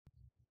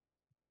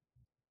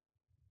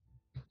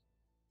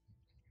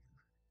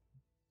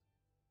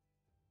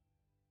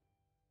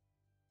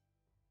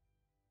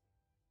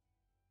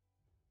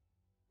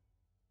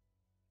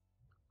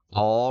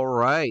All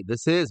right,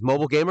 this is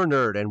Mobile Gamer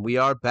Nerd, and we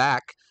are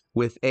back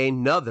with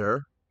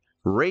another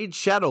Raid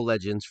Shadow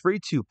Legends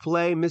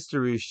free-to-play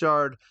mystery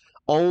shard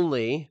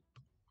only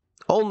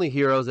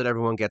heroes that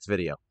everyone gets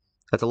video.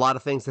 That's a lot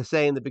of things to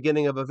say in the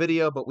beginning of a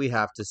video, but we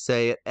have to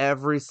say it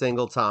every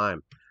single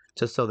time,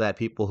 just so that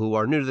people who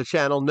are new to the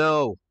channel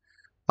know.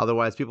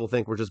 Otherwise, people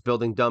think we're just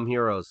building dumb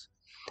heroes.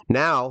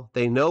 Now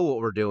they know what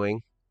we're doing,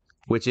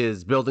 which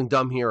is building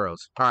dumb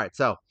heroes. All right,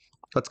 so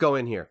let's go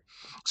in here.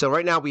 So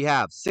right now we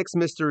have 6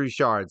 mystery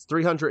shards,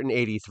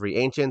 383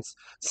 ancients,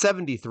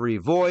 73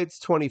 voids,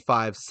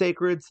 25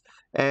 sacreds,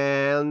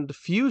 and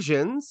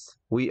fusions.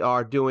 We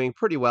are doing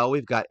pretty well.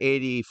 We've got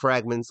 80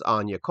 fragments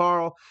on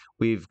Yakarl.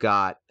 We've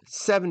got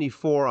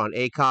 74 on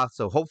Akoth.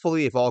 So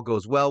hopefully, if all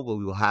goes well,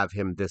 we will have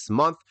him this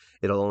month.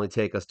 It'll only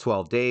take us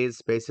 12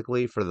 days,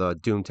 basically, for the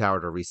Doom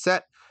Tower to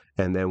reset,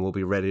 and then we'll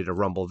be ready to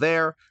rumble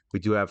there. We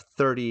do have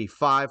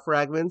 35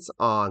 fragments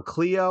on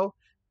Cleo.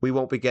 We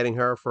won't be getting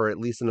her for at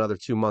least another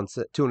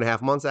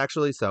 2.5 months,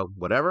 actually, so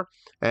whatever.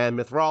 And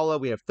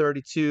Mithrala, we have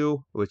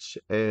 32, which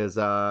is,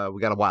 we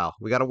got a while.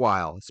 We got a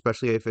while,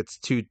 especially if it's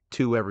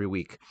two every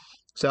week.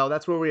 So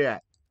that's where we're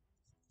at.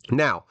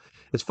 Now,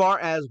 as far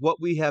as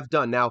what we have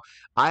done, now,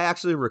 I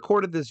actually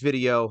recorded this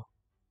video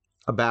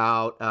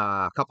about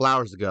a couple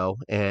hours ago,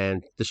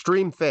 and the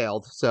stream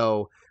failed,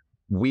 so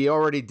we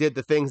already did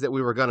the things that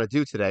we were going to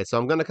do today. So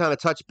I'm going to kind of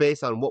touch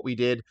base on what we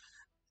did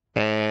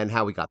and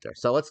how we got there.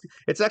 So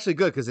it's actually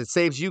good because it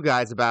saves you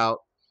guys about,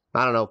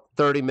 I don't know,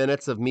 30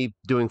 minutes of me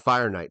doing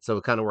Fire Night. So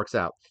it kind of works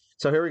out.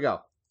 So here we go.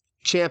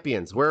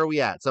 Champions, where are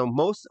we at? So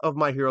most of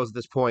my heroes at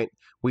this point,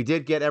 we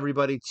did get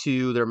everybody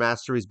to their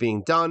masteries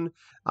being done.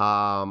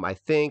 I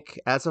think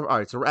as of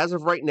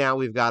right now,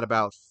 we've got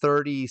about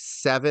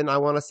 37, I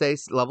want to say,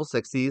 level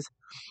 60s.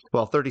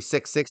 Well,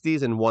 36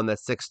 60s and one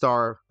that's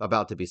 6-star,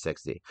 about to be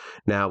 60.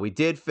 Now we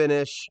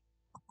finished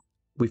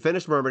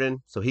Myrmidon,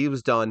 so he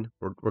was done.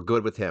 We're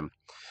good with him.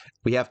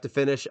 We have to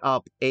finish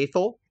up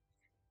Aethel,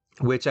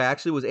 which I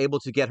actually was able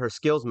to get her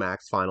skills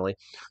max finally.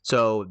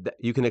 So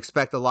you can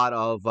expect a lot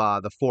of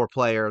the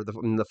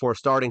 4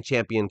 starting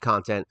champion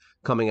content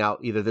coming out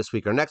either this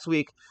week or next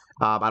week.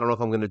 I don't know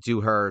if I'm going to do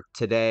her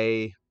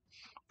today.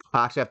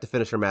 I actually have to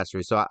finish her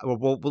mastery, so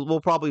we'll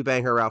probably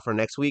bang her out for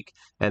next week,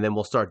 and then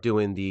we'll start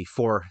doing the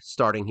 4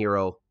 starting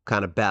hero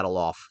kind of battle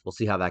off. We'll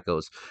see how that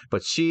goes.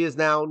 But she is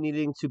now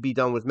needing to be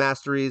done with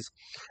masteries,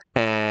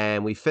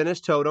 and we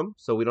finished Totem,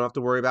 so we don't have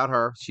to worry about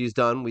her. She's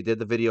done. We did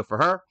the video for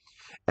her,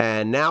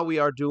 and now we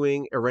are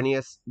doing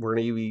Irenaeus. We're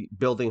going to be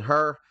building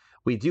her.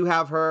 We do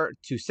have her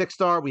to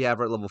 6-star. We have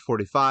her at level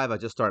 45. I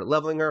just started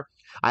leveling her.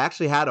 I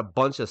actually had a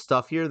bunch of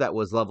stuff here that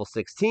was level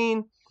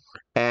 16,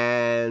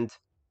 and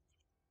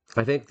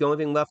I think the only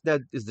thing left now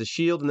is the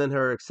shield and then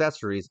her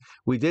accessories.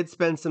 We did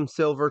spend some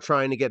silver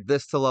trying to get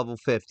this to level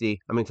 50.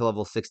 I mean, to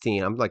level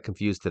 16. I'm like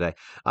confused today.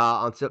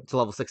 To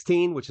level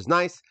 16, which is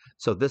nice.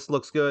 So this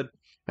looks good.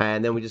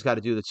 And then we just got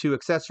to do the 2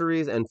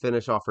 accessories and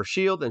finish off her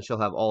shield, and she'll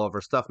have all of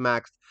her stuff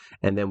maxed.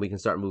 And then we can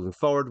start moving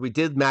forward. We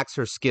did max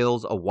her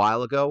skills a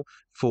while ago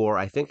for,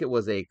 I think it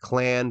was a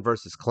clan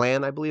versus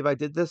clan, I believe I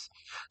did this.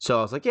 So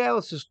I was like, yeah,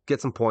 let's just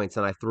get some points.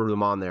 And I threw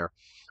them on there.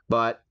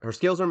 But her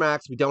skills are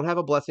maxed. We don't have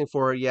a blessing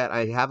for her yet.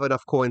 I have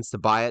enough coins to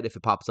buy it if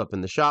it pops up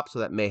in the shop, so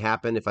that may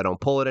happen if I don't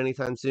pull it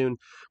anytime soon.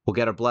 We'll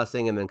get her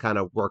blessing and then kind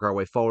of work our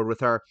way forward with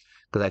her,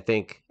 because I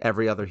think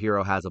every other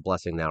hero has a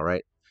blessing now,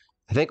 right?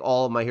 I think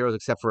all of my heroes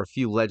except for a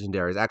few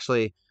legendaries.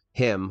 Actually,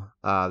 him,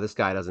 this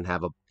guy doesn't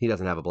have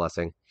a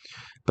blessing.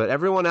 But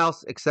everyone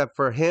else except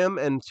for him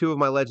and 2 of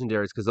my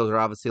legendaries, because those are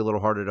obviously a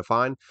little harder to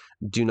find,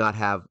 do not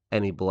have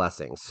any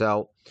blessings.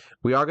 So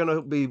we are going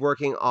to be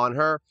working on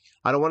her.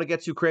 I don't want to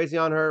get too crazy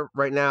on her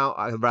right now.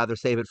 I'd rather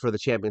save it for the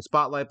champion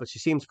spotlight, but she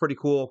seems pretty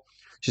cool.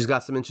 She's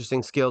got some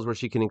interesting skills where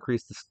she can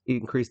increase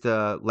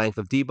the length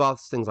of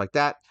debuffs, things like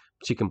that.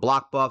 She can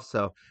block buffs,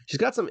 so she's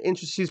got some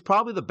interest. She's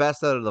probably the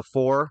best out of the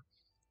 4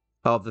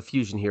 of the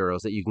fusion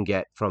heroes that you can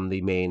get from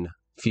the main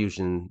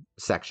fusion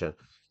section.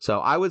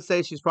 So I would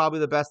say she's probably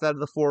the best out of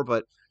the 4,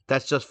 but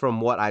that's just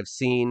from what I've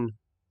seen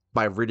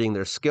by reading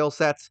their skill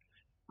sets.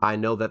 I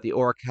know that the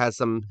Orc has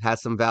some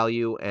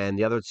value, and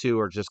the other 2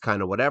 are just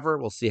kind of whatever.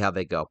 We'll see how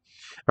they go.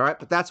 All right,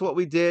 but that's what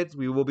we did.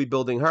 We will be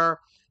building her,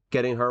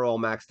 getting her all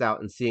maxed out,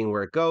 and seeing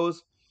where it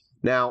goes.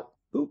 Now,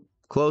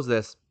 close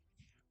this.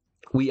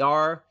 We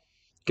are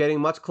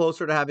getting much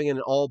closer to having an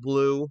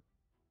all-blue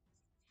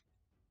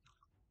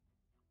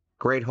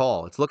Great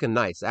Hall. It's looking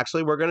nice.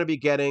 Actually, we're going to be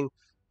getting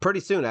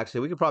pretty soon,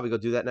 actually. We could probably go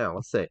do that now.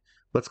 Let's see.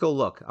 Let's go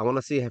look. I want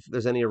to see if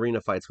there's any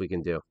arena fights we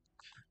can do.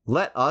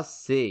 Let us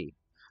see.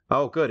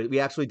 Oh, good. We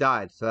actually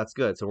died, so that's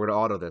good. So we're going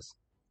to auto this.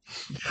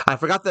 I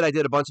forgot that I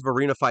did a bunch of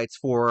arena fights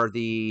for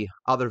the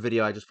other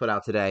video I just put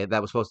out today.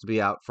 That was supposed to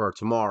be out for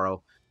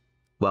tomorrow.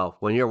 Well,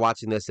 when you're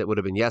watching this, it would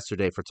have been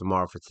yesterday for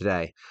tomorrow for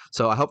today.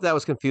 So I hope that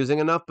was confusing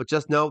enough, but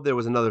just know there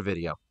was another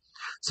video.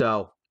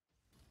 So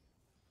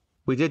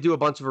we did do a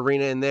bunch of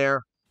arena in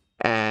there,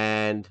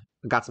 and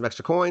got some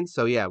extra coins.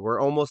 So yeah, we're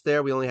almost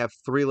there. We only have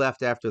 3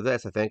 left after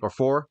this, I think, or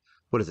 4.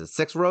 What is it,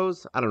 6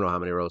 rows? I don't know how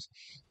many rows.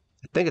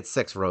 I think it's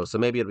 6 rows, so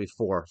maybe it'll be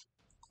 4.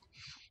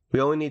 We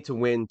only need to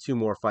win 2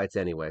 more fights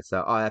anyway.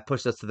 So that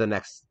pushed us to the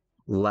next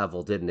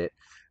level, didn't it?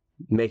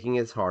 Making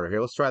it harder. Here,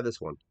 let's try this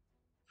one.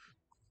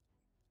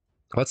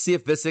 Let's see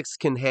if Visix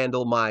can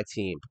handle my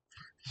team.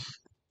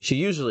 She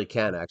usually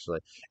can, actually.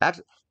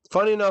 Actually,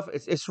 funny enough,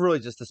 it's really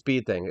just a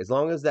speed thing. As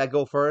long as that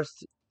go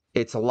first,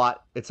 it's a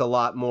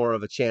lot more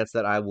of a chance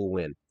that I will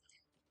win.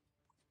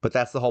 But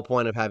that's the whole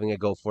point of having a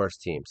go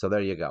first team. So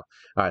there you go.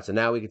 All right, so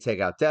now we can take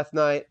out Death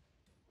Knight.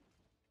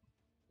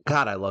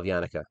 God, I love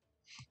Yannicka.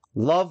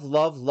 Love,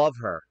 love, love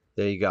her.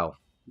 There you go.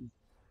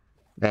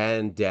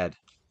 And dead.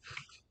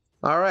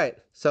 All right.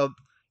 So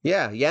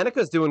yeah,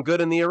 Yannicka's doing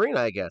good in the arena,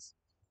 I guess.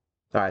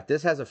 All right,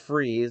 this has a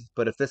freeze,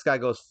 but if this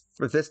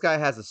guy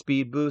has a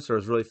speed boost or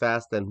is really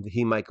fast, then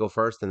he might go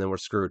first, and then we're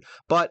screwed.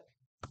 But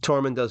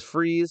Tormund does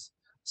freeze,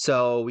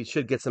 so we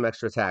should get some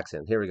extra attacks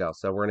in. Here we go.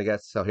 So we're gonna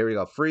get. So here we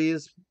go.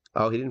 Freeze.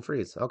 Oh, he didn't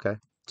freeze. Okay.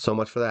 So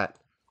much for that.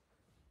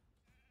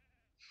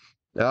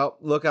 Oh,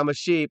 look, I'm a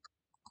sheep.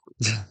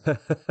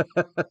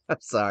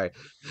 Sorry.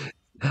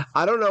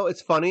 I don't know.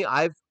 It's funny.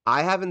 I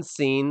haven't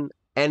seen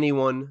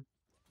anyone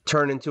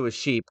turn into a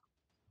sheep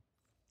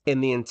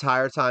in the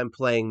entire time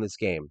playing this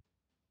game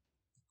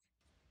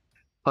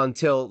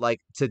until like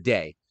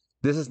today.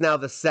 This is now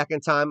the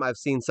second time I've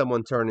seen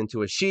someone turn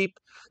into a sheep,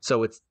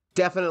 so it's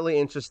definitely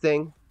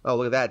interesting. Oh,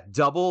 look at that.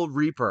 Double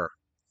Reaper.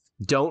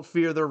 Don't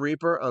fear the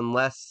Reaper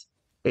unless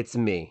it's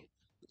me.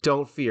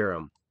 Don't fear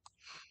him.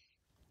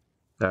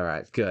 All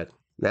right, good.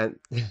 Then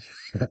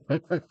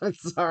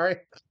sorry.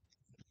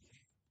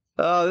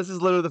 Oh, this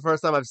is literally the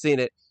first time I've seen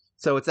it.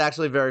 So it's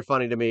actually very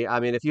funny to me. I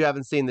mean, if you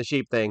haven't seen the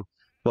sheep thing,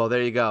 well,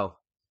 there you go.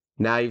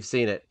 Now you've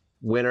seen it.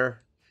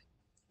 Winner.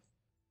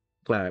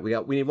 All right,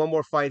 we need one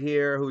more fight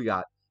here. Who we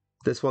got?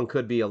 This one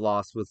could be a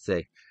loss. Let's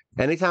see.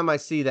 Anytime I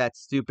see that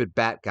stupid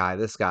bat guy,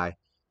 this guy,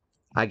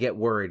 I get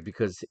worried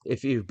because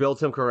if you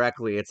built him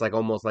correctly, it's like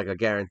almost like a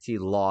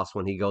guaranteed loss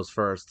when he goes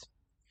first.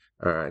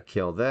 All right,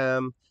 kill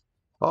them.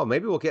 Oh,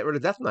 maybe we'll get rid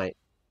of Death Knight.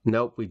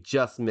 Nope, we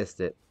just missed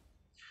it.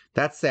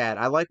 That's sad.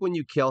 I like when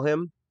you kill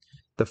him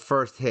the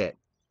first hit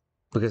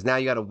because now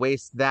you got to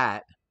waste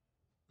that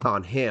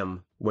on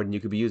him when you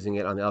could be using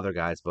it on the other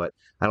guys, but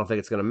I don't think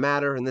it's going to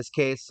matter in this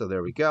case, so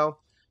there we go.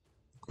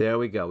 There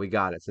we go. We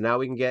got it. So now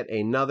we can get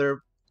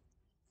another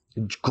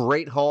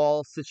great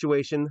haul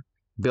situation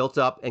built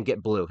up and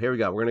get blue. Here we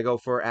go. We're going to go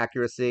for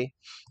accuracy.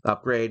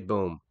 Upgrade.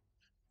 Boom.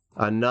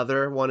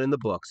 Another one in the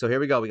book. So here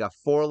we go. We got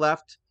 4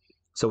 left.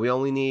 So we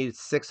only need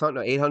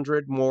 600,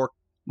 800 more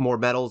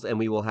medals, and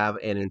we will have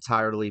an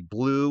entirely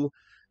blue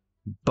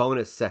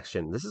bonus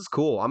section. This is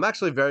cool. I'm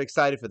actually very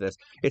excited for this.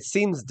 It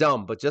seems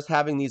dumb, but just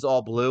having these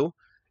all blue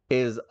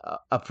is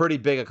a pretty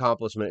big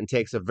accomplishment and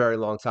takes a very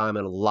long time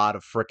and a lot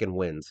of freaking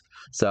wins.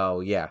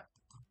 So yeah,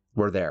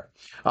 we're there.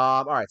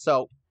 All right,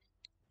 so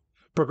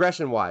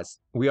progression-wise,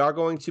 we are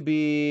going to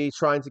be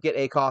trying to get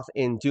Akoth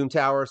in Doom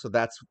Tower, so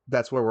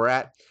that's where we're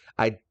at.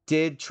 I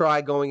did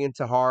try going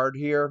into hard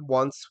here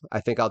once.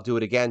 I think I'll do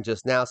it again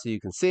just now so you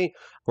can see.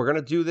 We're going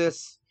to do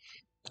this.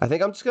 I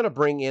think I'm just going to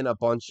bring in a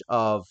bunch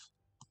of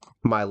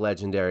my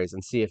legendaries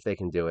and see if they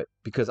can do it.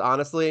 Because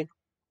honestly,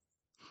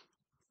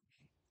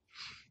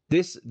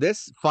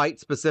 this fight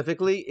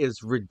specifically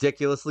is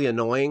ridiculously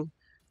annoying.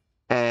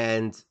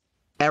 And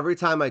every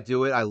time I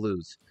do it, I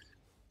lose.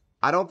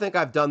 I don't think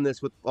I've done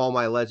this with all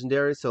my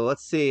legendaries. So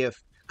let's see if...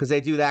 Because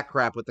they do that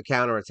crap with the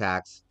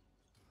counterattacks.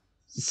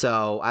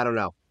 So, I don't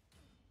know.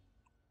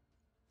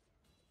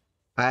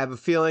 I have a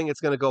feeling it's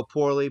going to go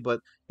poorly,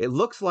 but it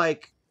looks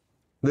like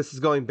this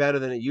is going better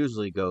than it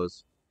usually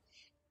goes.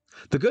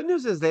 The good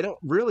news is they don't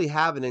really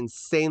have an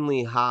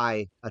insanely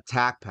high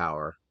attack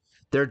power.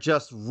 They're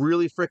just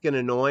really freaking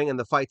annoying, and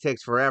the fight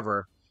takes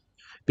forever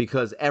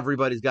because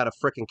everybody's got a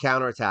freaking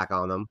counterattack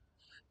on them.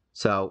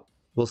 So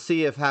we'll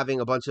see if having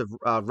a bunch of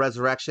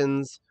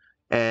resurrections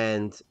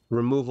and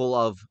removal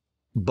of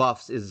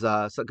buffs is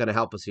going to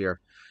help us here.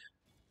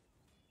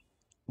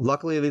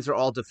 Luckily, these are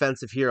all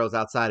defensive heroes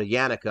outside of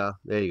Yannicka.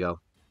 There you go.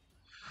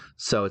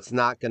 So it's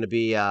not going to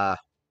be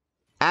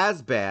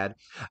as bad.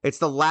 It's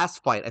the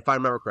last fight, if I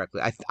remember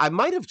correctly. I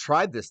might have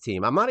tried this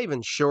team. I'm not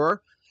even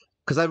sure,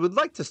 because I would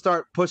like to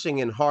start pushing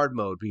in hard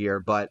mode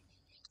here, but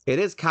it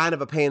is kind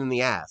of a pain in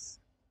the ass.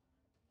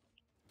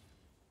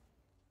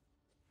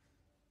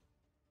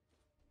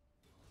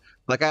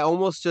 Like, I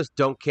almost just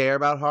don't care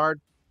about hard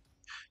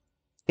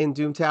in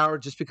Doom Tower,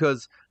 just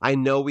because I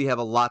know we have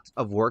a lot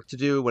of work to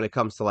do when it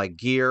comes to like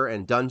gear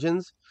and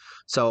dungeons.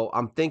 So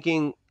I'm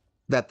thinking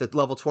that the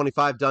level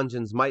 25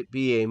 dungeons might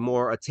be a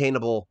more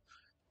attainable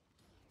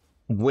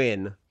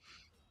win,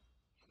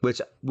 which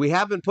we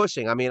have been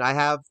pushing. I mean,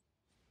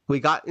 we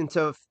got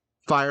into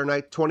Fire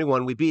Knight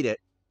 21, we beat it.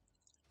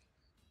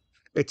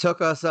 It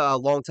took us a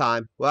long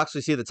time. We'll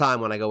actually see the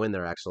time when I go in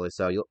there, actually,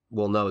 so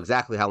we'll know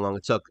exactly how long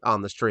it took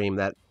on the stream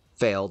that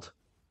failed.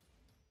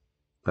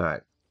 All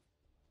right.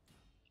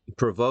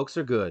 Provokes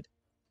are good.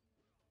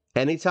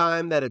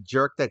 Anytime that a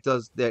jerk that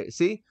does...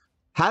 See?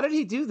 How did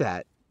he do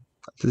that?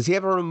 Does he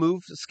have a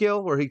remove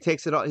skill where he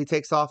takes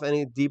off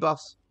any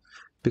debuffs?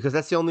 Because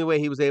that's the only way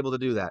he was able to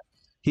do that.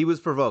 He was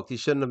provoked. He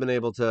shouldn't have been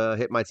able to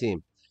hit my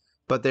team.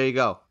 But there you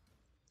go.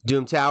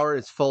 Doom Tower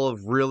is full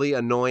of really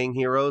annoying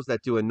heroes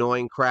that do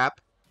annoying crap.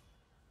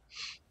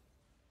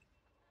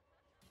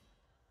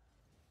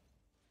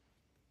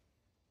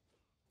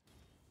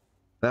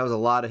 That was a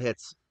lot of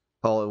hits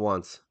all at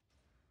once.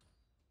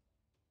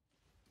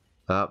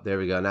 Oh, there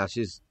we go. Now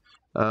she's...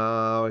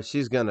 Oh,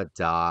 she's gonna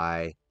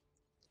die.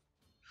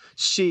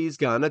 She's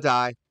gonna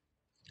die.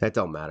 That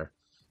don't matter.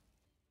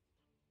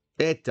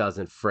 It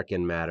doesn't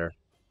frickin' matter.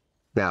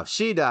 Now, if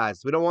she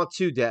dies, we don't want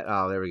two dead.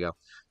 Oh, there we go.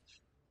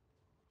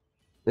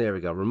 There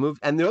we go. Remove.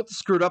 And you know what the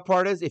screwed up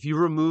part is? If you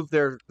remove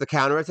the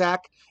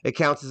counterattack, it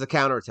counts as a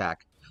counterattack.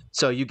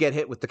 So you get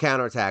hit with the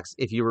counterattacks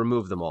if you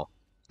remove them all.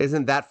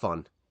 Isn't that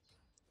fun?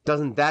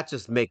 Doesn't that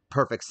just make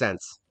perfect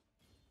sense?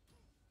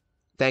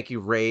 Thank you,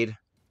 Raid.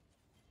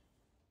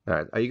 All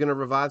right. Are you going to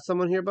revive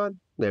someone here, bud?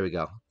 There we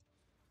go.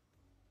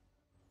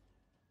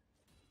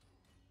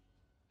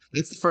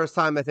 It's the first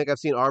time I think I've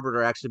seen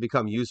Arbiter actually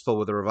become useful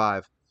with a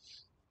revive.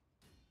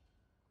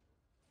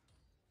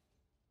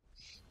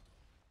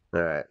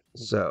 All right.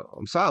 So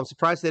I'm sorry. I'm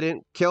surprised they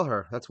didn't kill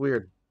her. That's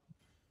weird.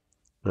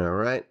 All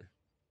right.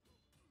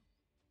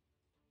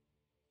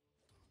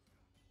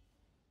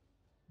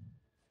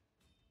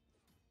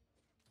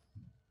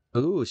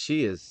 Ooh,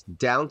 she is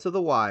down to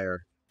the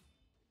wire.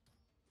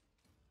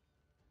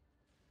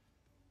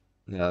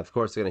 Of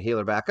course, they're going to heal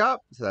her back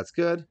up, so that's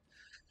good.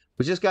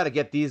 We just got to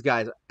get these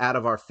guys out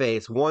of our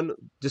face.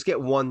 Just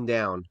get one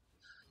down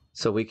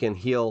so we can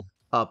heal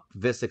up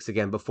Visix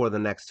again before the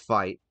next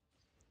fight.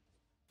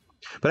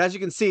 But as you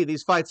can see,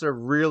 these fights are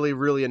really,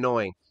 really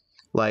annoying.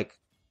 Like,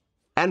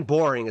 and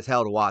boring as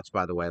hell to watch,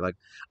 by the way. Like,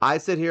 I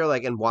sit here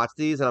like and watch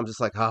these, and I'm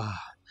just like, ah.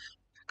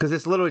 Because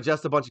it's literally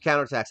just a bunch of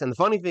counterattacks. And the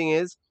funny thing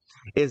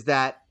is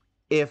that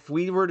if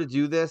we were to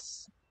do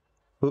this...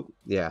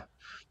 yeah.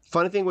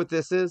 Funny thing with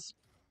this is...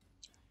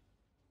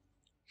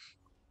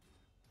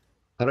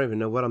 I don't even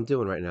know what I'm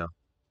doing right now.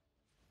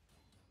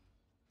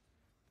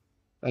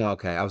 Oh,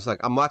 okay, I was like,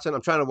 I'm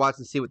trying to watch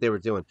and see what they were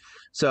doing.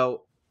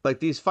 So, like,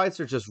 these fights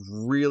are just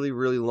really,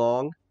 really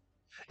long.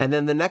 And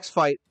then the next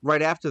fight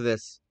right after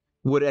this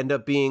would end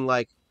up being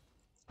like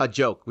a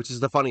joke, which is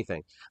the funny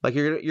thing. Like,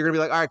 you're gonna be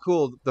like, all right,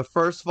 cool. The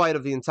first fight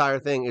of the entire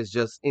thing is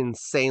just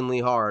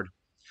insanely hard.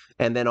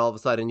 And then all of a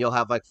sudden you'll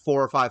have like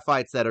 4 or 5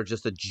 fights that are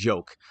just a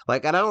joke.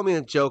 Like, and I don't mean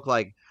a joke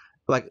like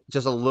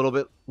just a little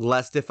bit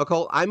less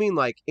difficult. I mean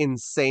like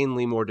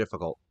insanely more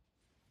difficult.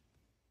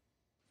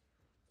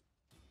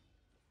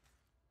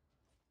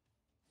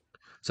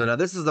 So now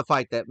this is the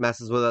fight that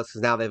messes with us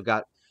because now they've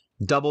got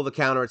double the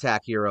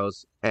counterattack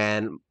heroes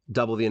and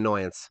double the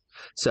annoyance.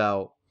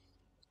 So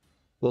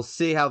we'll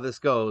see how this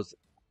goes.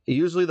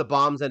 Usually the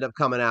bombs end up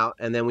coming out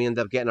and then we end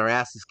up getting our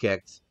asses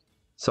kicked.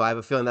 So I have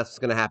a feeling that's what's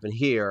going to happen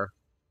here.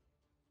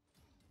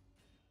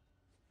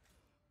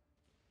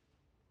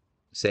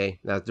 See,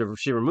 now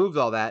she removed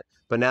all that,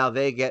 but now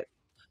they get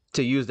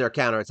to use their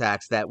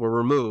counterattacks that were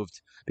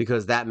removed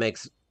because that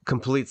makes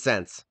complete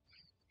sense.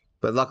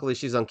 But luckily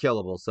she's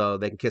unkillable, so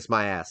they can kiss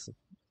my ass.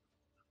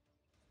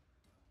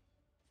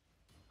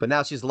 But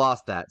now she's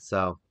lost that,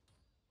 so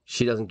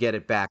she doesn't get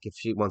it back if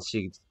once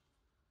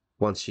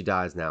she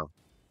dies now.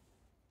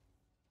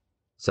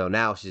 So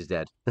now she's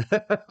dead.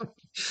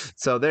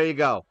 So there you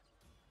go.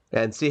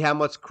 And see how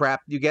much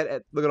crap you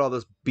get. Look at all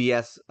those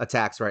BS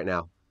attacks right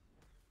now.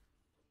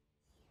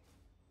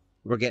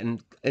 We're getting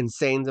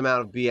insane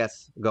amount of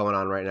BS going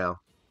on right now.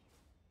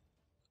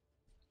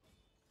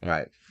 All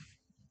right.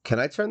 Can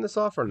I turn this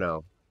off or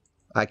no?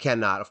 I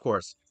cannot, of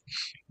course.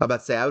 I'm about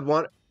to say, I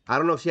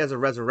don't know if she has a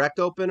resurrect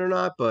open or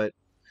not, but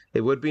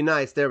it would be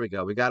nice. There we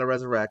go. We got a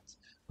resurrect.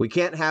 We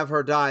can't have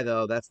her die,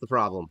 though. That's the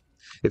problem.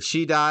 If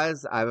she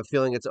dies, I have a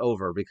feeling it's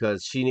over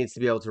because she needs to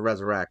be able to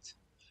resurrect.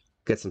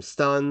 Get some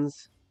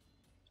stuns.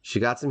 She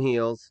got some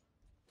heals.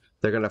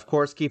 They're going to, of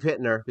course, keep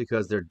hitting her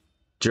because they're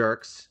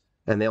jerks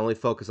and they only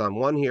focus on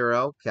one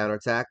hero,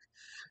 counterattack.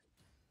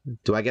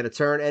 Do I get a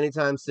turn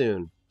anytime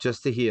soon?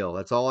 Just to heal.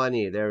 That's all I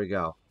need. There we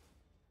go.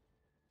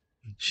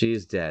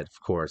 She's dead,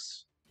 of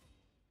course.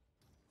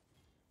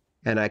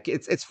 And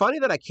it's funny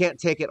that I can't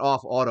take it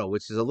off auto,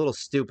 which is a little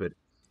stupid.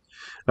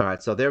 All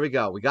right, so there we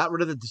go. We got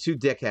rid of the 2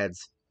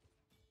 dickheads.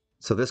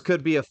 So this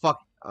could be a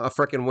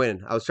freaking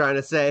win. I was trying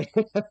to say.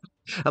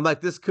 I'm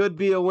like, this could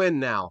be a win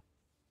now.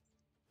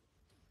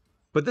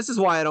 But this is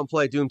why I don't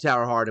play Doom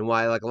Tower hard and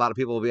why like a lot of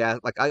people will be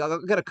asked, like I'll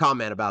get a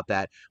comment about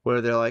that where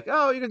they're like,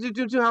 "Oh, you're going to do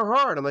Doom Tower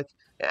hard." I'm like,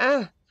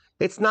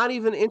 it's not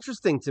even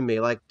interesting to me.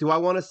 Like, do I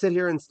want to sit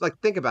here and like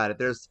think about it?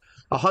 There's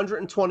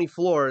 120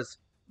 floors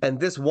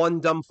and this one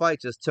dumb fight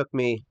just took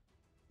me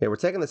we're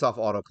taking this off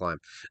auto climb.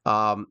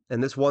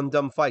 And this one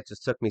dumb fight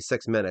just took me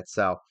 6 minutes.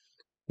 So,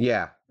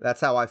 yeah,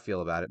 that's how I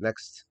feel about it.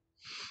 Next.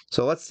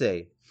 So, let's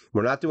see.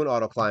 We're not doing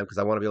auto climb because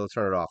I want to be able to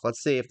turn it off.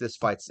 Let's see if this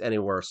fight's any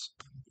worse.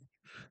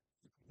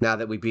 Now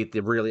that we beat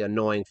the really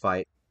annoying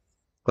fight.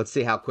 Let's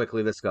see how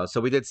quickly this goes. So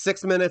we did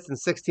 6 minutes and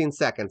 16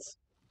 seconds.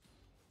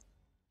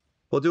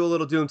 We'll do a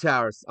little Doom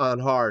Towers on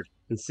hard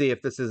and see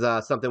if this is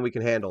something we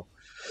can handle.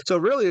 So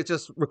really it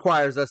just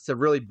requires us to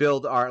really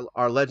build our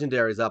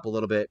legendaries up a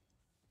little bit.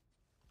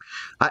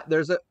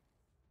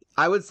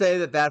 I would say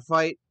that that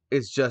fight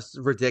is just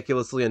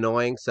ridiculously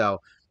annoying. So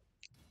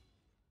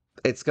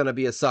it's going to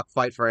be a suck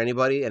fight for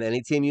anybody and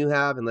any team you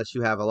have, unless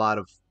you have a lot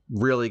of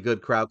really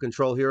good crowd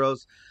control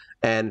heroes.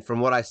 And from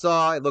what I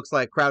saw, it looks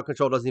like crowd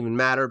control doesn't even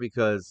matter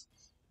because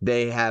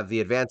they have the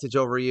advantage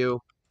over you.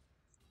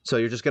 So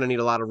you're just going to need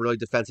a lot of really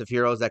defensive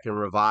heroes that can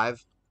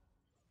revive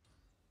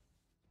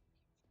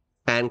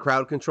and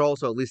crowd control.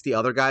 So at least the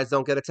other guys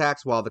don't get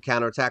attacks while the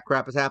counterattack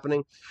crap is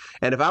happening.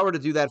 And if I were to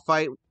do that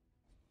fight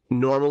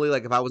normally,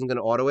 like if I wasn't going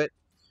to auto it,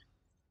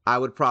 I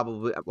would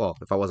probably, well,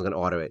 if I wasn't going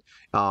to auto it,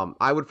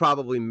 I would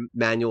probably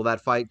manual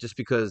that fight just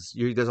because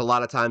there's a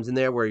lot of times in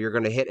there where you're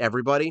going to hit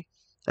everybody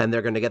and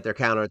they're going to get their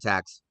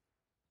counterattacks.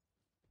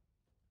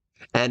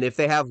 And if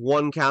they have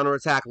one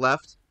counterattack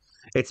left,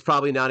 it's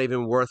probably not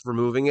even worth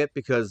removing it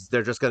because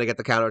they're just going to get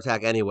the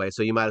counterattack anyway.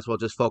 So you might as well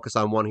just focus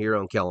on one hero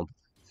and kill them.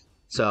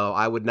 So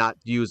I would not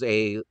use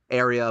a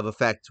area of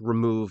effect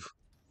remove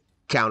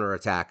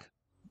counterattack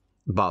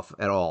buff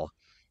at all,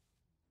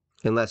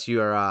 unless you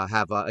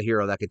have a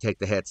hero that can take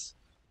the hits.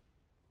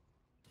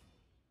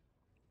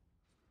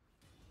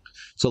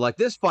 So like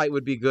this fight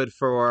would be good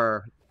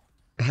for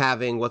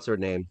having what's her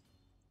name?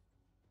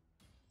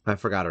 I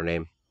forgot her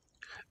name.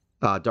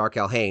 Dark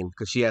Alhane,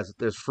 because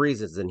there's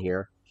freezes in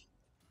here.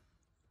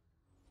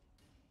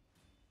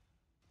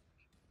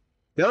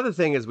 The other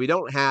thing is we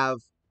don't have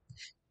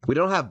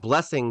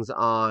blessings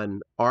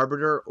on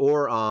Arbiter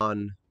or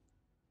on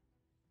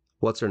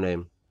what's her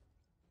name?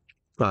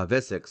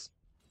 Visix.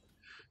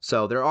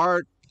 So there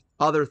are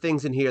other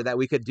things in here that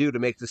we could do to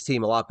make this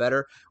team a lot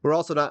better. We're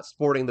also not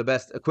sporting the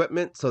best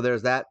equipment, so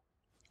there's that.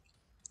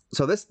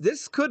 So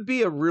this could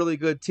be a really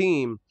good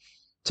team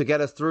to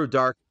get us through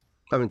Dark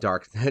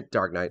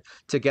Knight,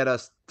 to get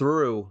us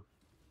through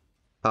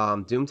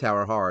Doom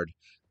Tower hard.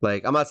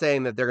 Like, I'm not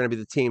saying that they're going to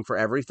be the team for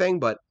everything,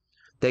 but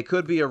they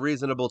could be a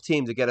reasonable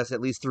team to get us at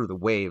least through the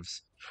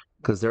waves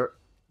because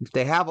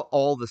they have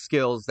all the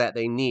skills that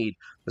they need.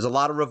 There's a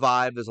lot of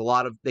revive.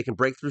 They can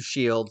break through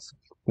shields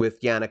with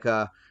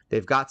Yannicka.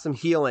 They've got some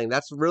healing.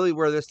 That's really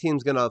where this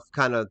team's going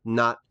to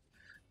not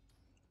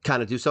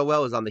do so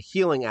well is on the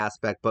healing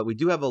aspect, but we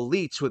do have a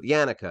leech with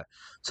Yannicka,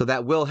 so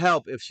that will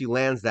help if she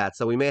lands that.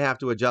 So we may have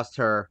to adjust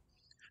her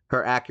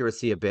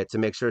accuracy a bit to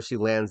make sure she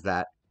lands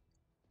that.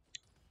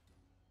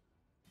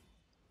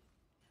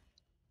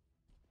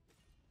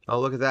 Oh,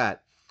 look at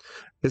that.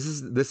 This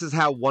is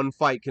how one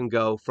fight can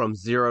go from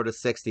 0 to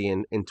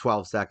 60 in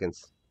 12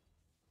 seconds.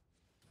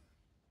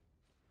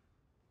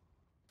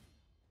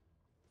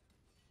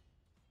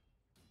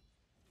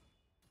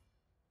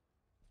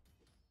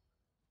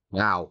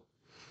 Wow.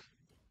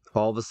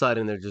 All of a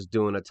sudden they're just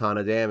doing a ton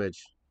of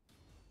damage.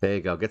 There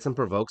you go. Get some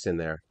provokes in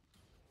there.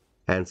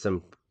 And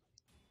some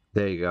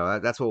there you go.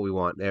 That's what we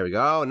want. There we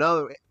go. Oh,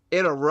 no,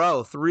 in a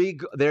row.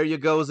 There you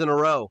goes in a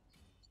row.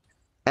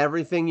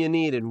 Everything you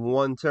need in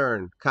one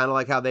turn. Kind of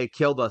like how they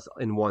killed us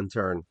in one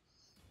turn.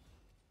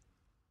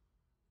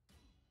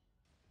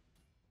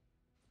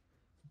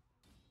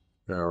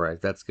 All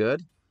right, that's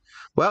good.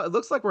 Well, it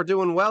looks like we're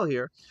doing well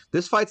here.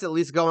 This fight's at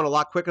least going a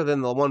lot quicker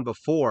than the one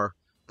before.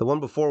 The one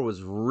before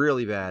was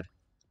really bad.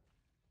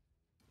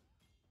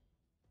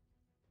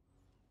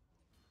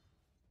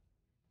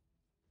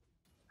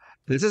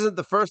 This isn't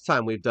the first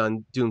time we've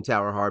done Doom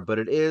Tower hard, but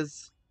it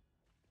is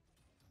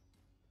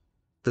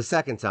the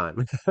second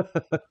time.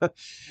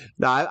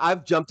 Now,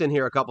 I've jumped in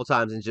here a couple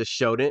times and just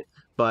showed it,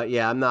 but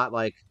yeah,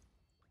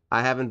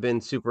 I haven't been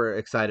super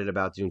excited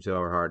about Doom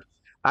Tower hard.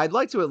 I'd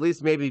like to at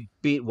least maybe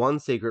beat one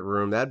secret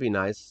room. That'd be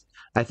nice.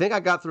 I think I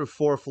got through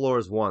 4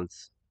 floors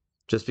once,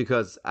 just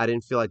because I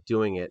didn't feel like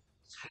doing it.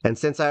 And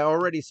since I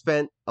already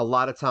spent a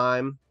lot of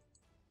time,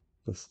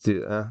 let's do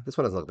this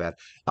one doesn't look bad.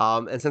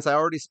 And since I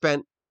already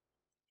spent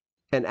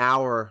an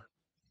hour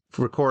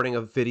recording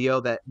a video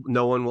that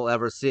no one will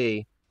ever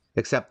see,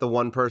 except the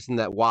one person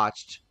that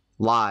watched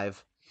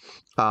live,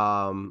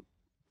 um,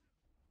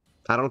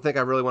 I don't think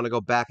I really want to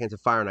go back into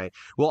Fire Knight.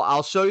 Well,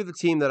 I'll show you the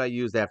team that I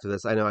used after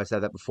this. I know I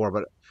said that before,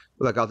 but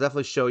look, I'll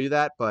definitely show you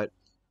that. But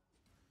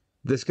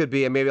this could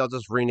be, and maybe I'll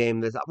just rename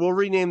this. We'll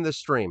rename this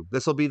stream.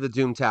 This will be the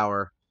Doom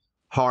Tower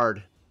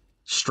hard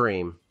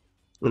stream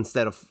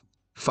instead of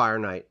Fire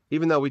Knight,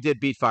 even though we did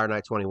beat Fire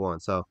Knight 21.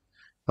 So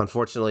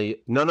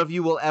unfortunately, none of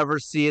you will ever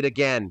see it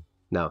again.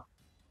 No,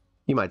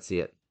 you might see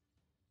it.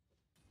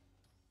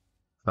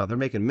 Oh, they're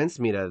making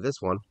mincemeat out of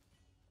this one.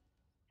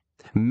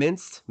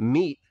 Minced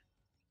meat.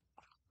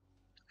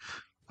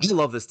 I just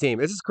love this team.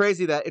 This is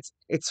crazy that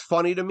it's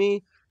funny to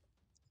me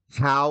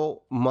how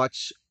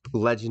much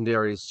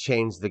legendaries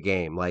change the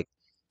game. Like,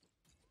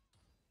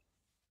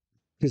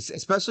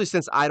 especially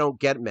since I don't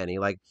get many.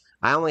 Like,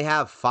 I only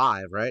have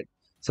 5, right?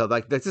 So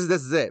like this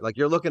is it. Like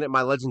you're looking at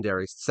my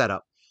legendary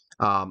setup.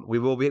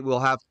 We'll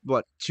have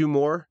what 2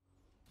 more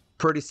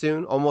pretty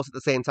soon, almost at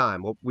the same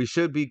time. We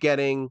should be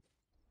getting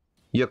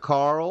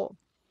Yakarl,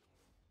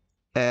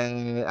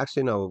 and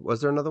actually no,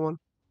 was there another one?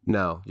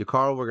 No,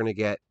 Yakarl we're gonna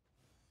get.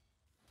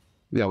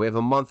 Yeah, we have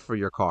a month for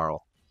Yakarl.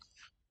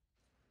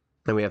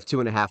 And we have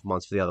 2.5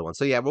 months for the other one.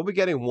 So yeah, we'll be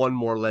getting 1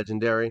 more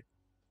legendary.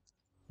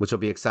 which will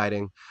be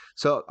exciting.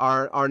 So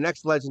our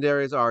next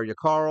legendaries are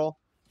Yakarl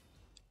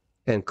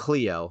and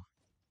Cleo,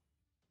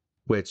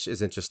 which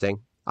is interesting.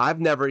 I've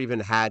never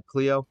even had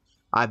Cleo.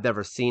 I've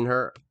never seen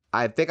her.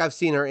 I think I've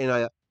seen her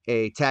in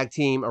a tag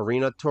team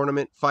arena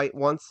tournament fight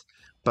once,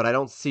 but I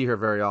don't see her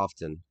very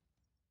often.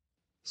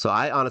 So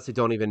I honestly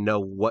don't even know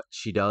what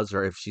she does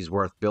or if she's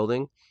worth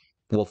building.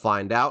 We'll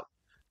find out.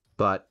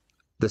 But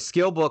the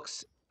skill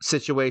books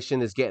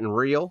situation is getting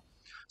real.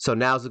 So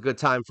now's a good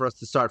time for us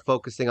to start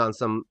focusing on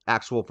some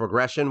actual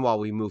progression while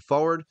we move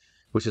forward,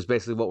 which is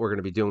basically what we're going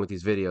to be doing with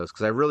these videos.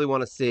 Because I really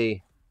want to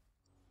see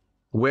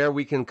where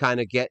we can kind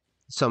of get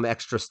some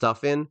extra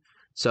stuff in.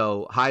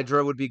 So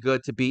Hydra would be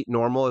good to beat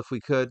normal if we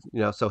could,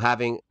 so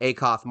having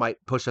Akoth might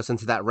push us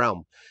into that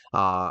realm.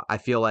 I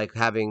feel like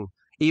having,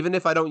 even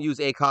if I don't use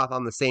Akoth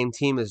on the same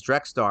team as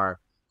Drexstar,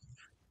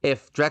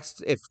 if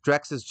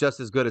Drex is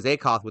just as good as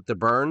Akoth with the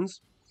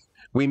burns,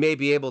 we may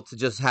be able to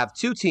just have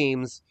two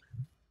teams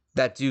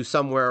that do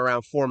somewhere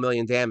around 4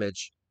 million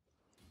damage,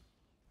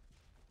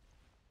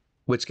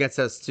 which gets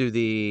us to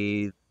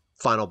the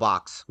final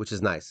box, which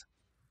is nice.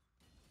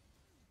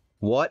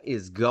 What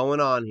is going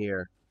on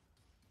here?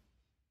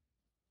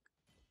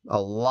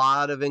 A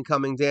lot of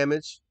incoming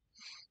damage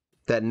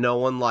that no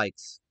one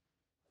likes.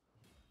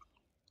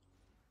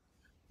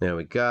 There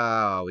we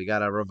go. We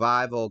got a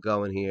revival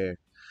going here.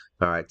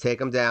 All right, take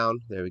them down.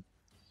 There we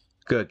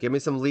Good. Give me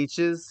some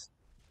leeches.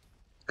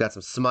 Got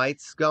some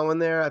smites going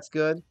there. That's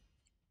good.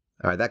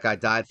 All right, that guy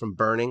died from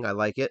burning. I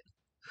like it.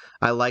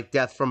 I like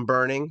death from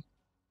burning.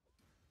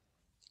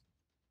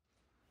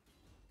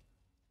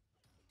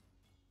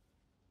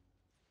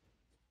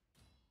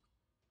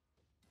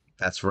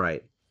 That's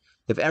right.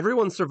 If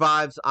everyone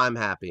survives, I'm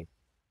happy.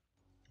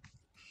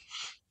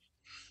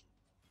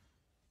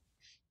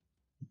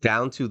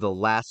 Down to the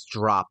last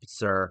drop,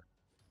 sir.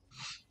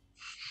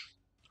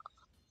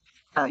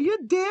 You're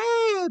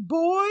dead,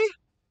 boy.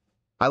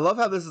 I love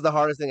how this is the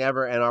hardest thing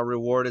ever, and our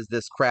reward is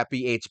this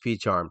crappy HP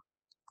charm.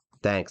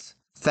 Thanks.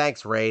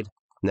 Thanks, Raid.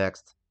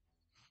 Next.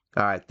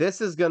 All right,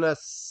 this is gonna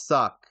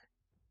suck.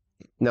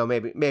 No,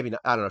 maybe not.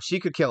 I don't know. She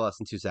could kill us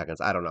in 2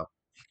 seconds. I don't know.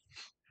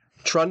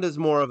 Trunda's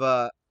more of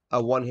a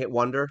one-hit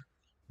wonder.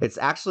 It's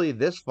actually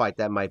this fight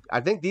that might... I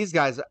think these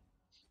guys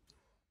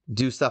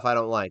do stuff I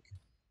don't like,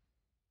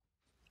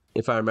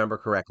 if I remember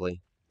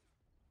correctly.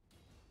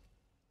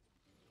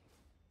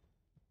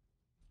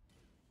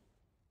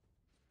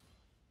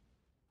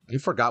 I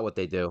forgot what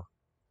they do.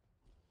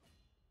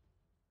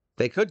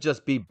 They could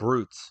just be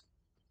brutes.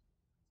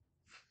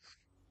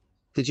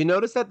 Did you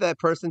notice that that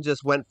person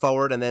just went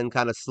forward and then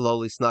kind of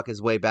slowly snuck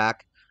his way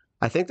back?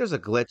 I think there's a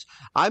glitch.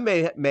 I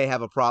may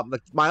have a problem.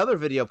 Like my other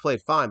video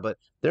played fine, but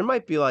there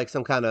might be like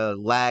some kind of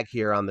lag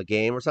here on the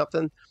game or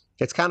something.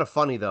 It's kind of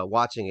funny though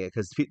watching it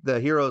because the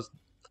heroes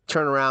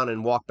turn around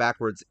and walk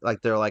backwards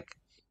like they're like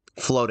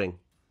floating.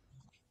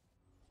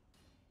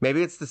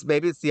 Maybe it's this.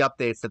 Maybe it's the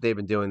updates that they've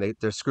been doing.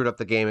 They're screwed up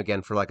the game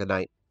again for like a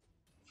night.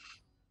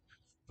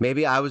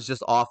 Maybe I was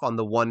just off on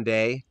the one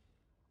day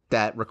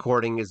that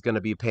recording is going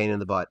to be a pain in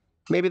the butt.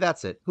 Maybe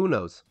that's it. Who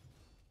knows?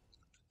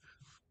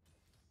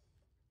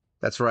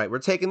 That's right. We're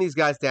taking these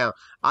guys down.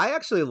 I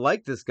actually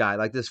like this guy,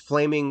 like the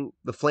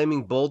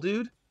flaming bull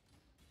dude.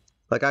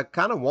 Like I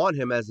kind of want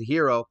him as a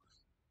hero,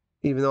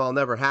 even though I'll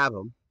never have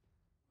him.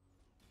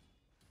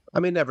 I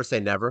mean, never say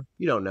never.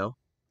 You don't know.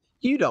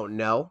 You don't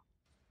know.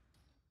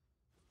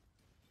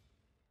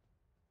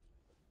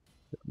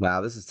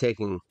 Wow, this is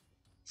taking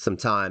some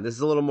time. This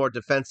is a little more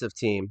defensive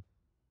team.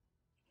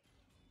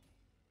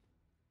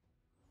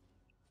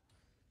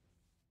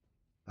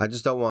 I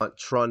just don't want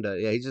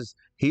Trunda. Yeah,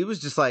 he was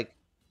just like,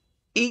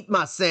 eat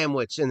my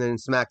sandwich, and then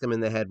smacked him in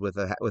the head with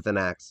an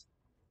axe.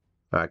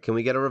 All right, can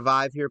we get a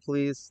revive here,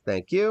 please?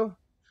 Thank you.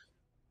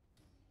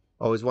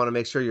 Always want to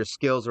make sure your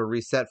skills are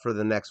reset for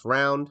the next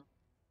round.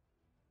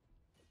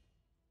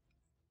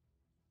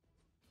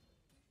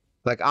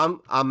 Like I'm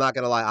not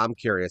gonna lie, I'm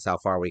curious how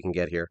far we can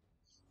get here.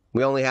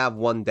 We only have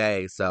one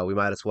day, so we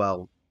might as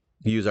well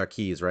use our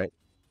keys, right?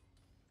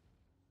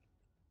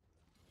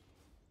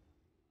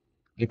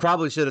 You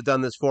probably should have done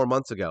this 4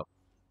 months ago.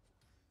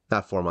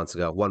 Not 4 months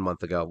ago, 1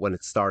 month ago when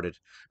it started.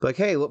 Like,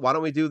 hey, why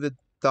don't we do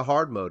the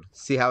hard mode?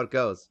 See how it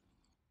goes.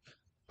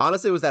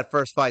 Honestly, it was that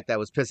first fight that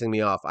was pissing me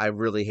off. I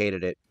really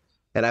hated it.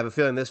 And I have a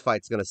feeling this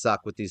fight's gonna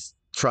suck with these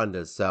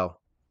Trundas, so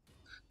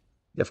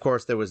of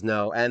course there was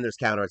no, and there's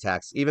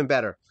counterattacks. Even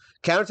better.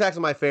 Counterattacks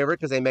are my favorite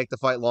because they make the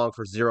fight long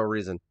for zero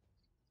reason.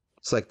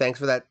 It's like, thanks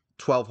for that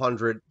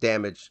 1200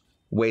 damage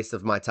waste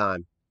of my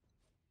time.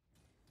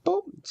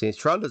 Boom. See,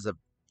 Trunda's a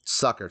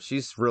sucker.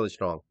 She's really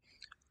strong.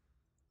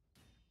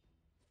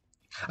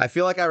 I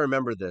feel like I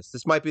remember this.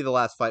 This might be the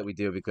last fight we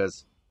do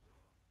because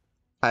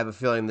I have a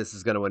feeling this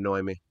is going to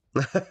annoy me.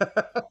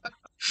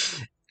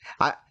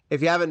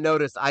 If you haven't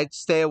noticed, I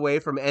stay away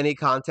from any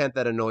content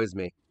that annoys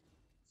me.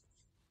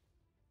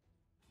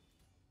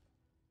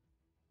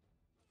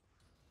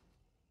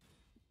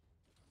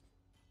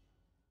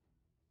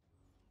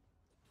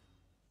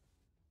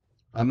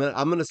 I'm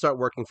gonna start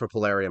working for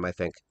Polarium, I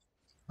think.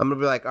 I'm gonna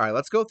be like, all right,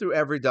 let's go through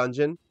every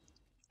dungeon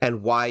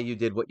and why you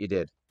did what you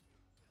did.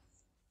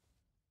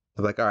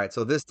 I'm like, all right,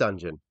 so this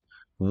dungeon,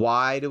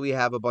 why do we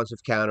have a bunch of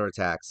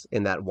counterattacks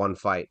in that one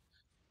fight?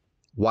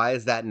 Why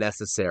is that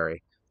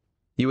necessary?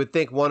 You would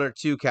think one or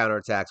two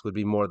counterattacks would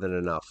be more than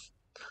enough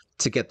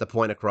to get the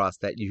point across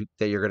that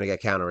you're going to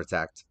get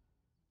counterattacked.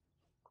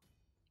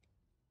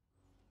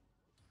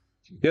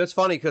 You know, it's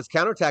funny because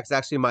counterattack is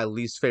actually my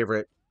least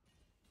favorite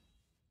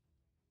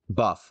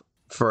buff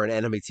for an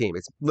enemy team.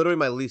 It's literally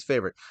my least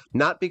favorite.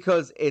 Not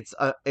because it's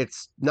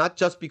not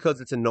just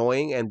because it's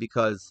annoying and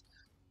because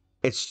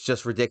it's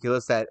just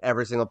ridiculous that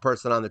every single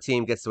person on the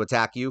team gets to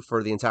attack you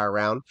for the entire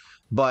round,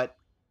 but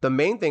the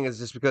main thing is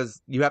just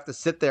because you have to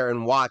sit there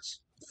and watch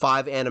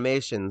 5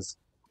 animations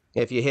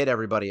if you hit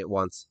everybody at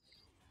once.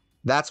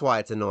 That's why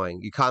it's annoying.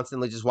 You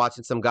constantly just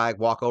watching some guy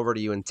walk over to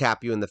you and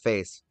tap you in the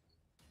face.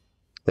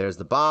 There's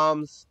the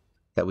bombs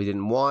that we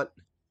didn't want.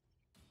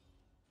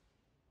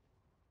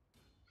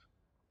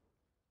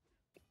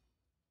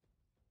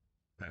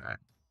 All right.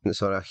 And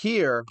so now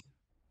here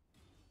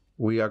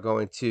we are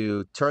going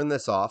to turn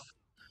this off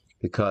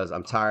because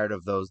I'm tired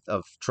of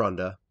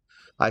Trunda.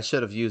 I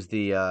should have used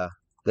the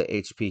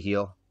HP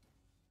heal.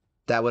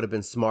 That would have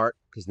been smart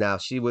because now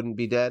she wouldn't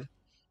be dead.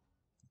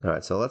 All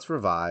right, so let's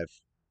revive.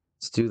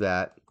 Let's do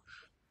that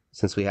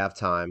since we have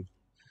time.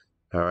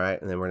 All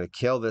right, and then we're going to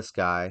kill this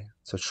guy.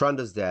 So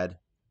Trunda's dead.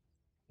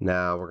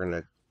 Now we're going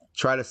to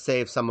try to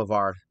save some of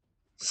our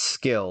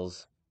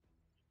skills.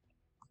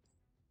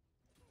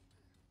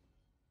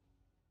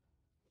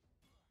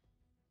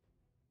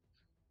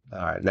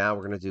 All right, now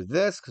we're going to do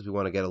this because we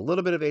want to get a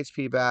little bit of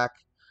HP back.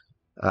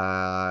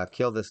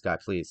 Kill this guy,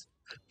 please.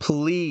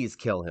 Please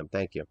kill him.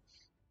 Thank you.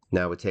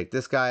 Now we take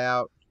this guy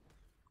out.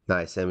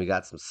 Nice, and we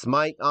got some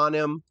smite on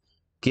him.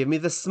 Give me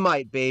the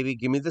smite, baby.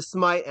 Give me the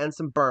smite and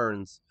some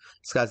burns.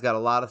 This guy's got a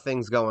lot of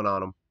things going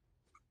on him.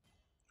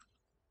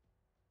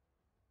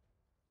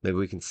 Maybe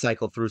we can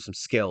cycle through some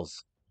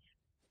skills.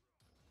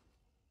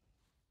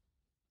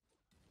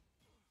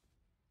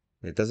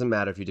 It doesn't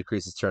matter if you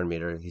decrease his turn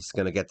meter. He's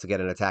going to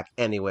get an attack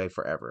anyway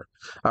forever.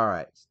 All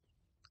right.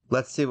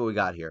 Let's see what we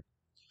got here.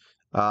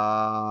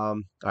 All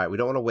right, we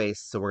don't want to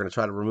waste, so we're going to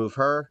try to remove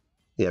her.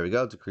 There we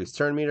go. Decrease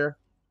turn meter.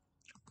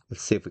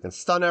 Let's see if we can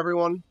stun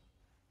everyone.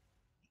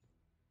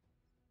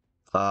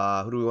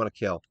 Who do we want to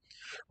kill?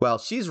 Well,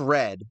 she's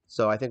red,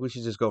 so I think we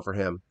should just go for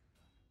him.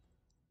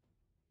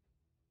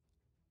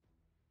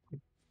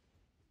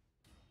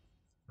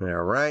 All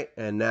right,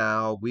 and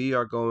now we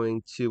are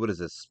going to, what is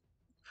this?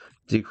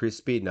 Decrease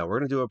speed. No, we're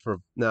going to do a,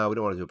 no, we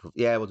don't want to do a,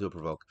 yeah, we'll do a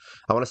provoke.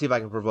 I want to see if I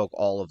can provoke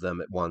all of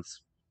them at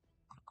once,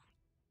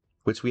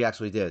 which we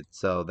actually did,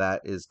 so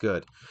that is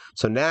good.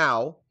 So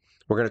now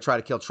we're going to try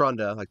to kill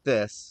Trunda like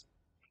this,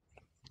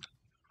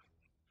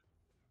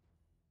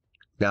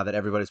 now that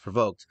everybody's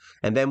provoked,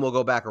 and then we'll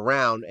go back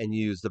around and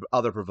use the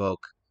other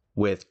provoke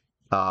with,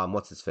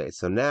 what's his face.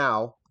 So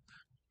now,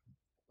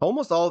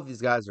 almost all of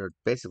these guys are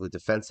basically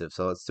defensive,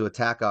 so let's do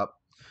attack up.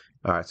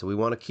 All right, so we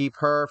want to keep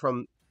her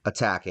from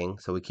attacking,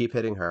 so we keep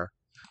hitting her.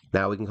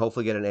 Now we can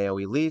hopefully get an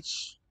AoE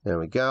leech. There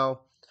we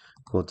go.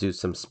 We'll do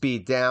some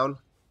speed down.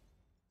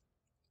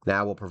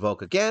 Now we'll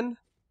provoke again.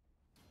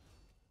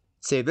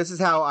 See, this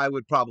is how I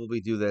would probably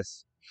do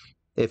this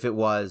if it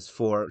was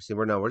for, see,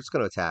 we're just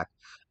going to attack.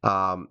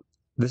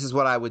 This is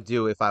what I would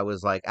do if I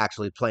was like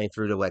actually playing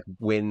through to like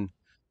win,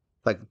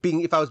 like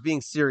if I was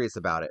being serious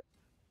about it.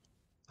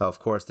 Oh, of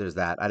course there's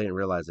that. I didn't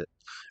realize it.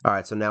 All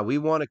right, so now we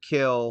want to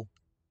kill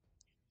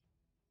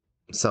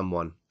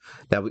someone.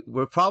 Now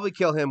we'll probably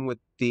kill him with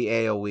the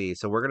AoE.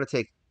 So we're going to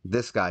take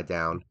this guy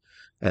down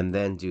and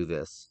then do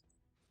this.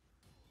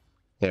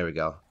 There we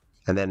go.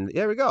 And then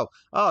there we go.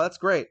 Oh, that's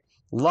great.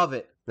 Love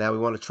it. Now we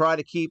want to try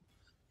to keep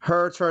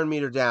her turn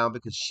meter down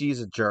because she's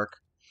a jerk.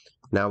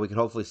 Now we can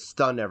hopefully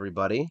stun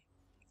everybody,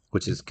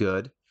 which is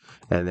good.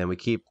 And then we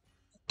keep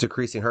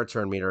decreasing her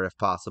turn meter if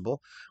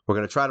possible. We're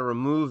going to try to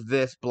remove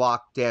this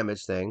block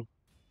damage thing.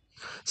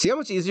 See how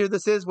much easier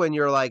this is when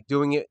you're like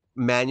doing it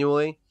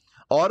manually?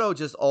 Auto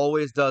just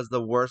always does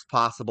the worst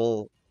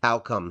possible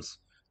outcomes.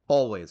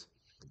 Always.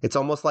 It's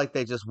almost like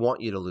they just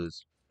want you to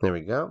lose. There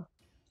we go.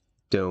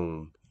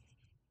 Doom.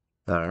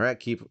 All right,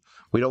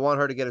 we don't want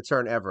her to get a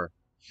turn ever.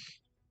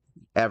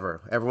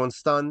 Ever. Everyone's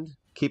stunned.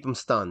 Keep them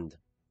stunned.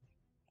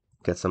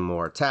 Get some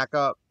more attack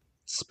up.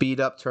 Speed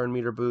up, turn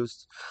meter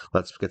boost.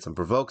 Let's get some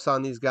provokes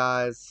on these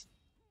guys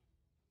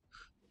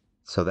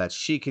so that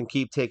she can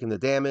keep taking the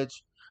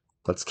damage.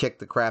 Let's kick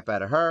the crap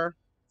out of her.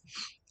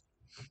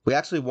 We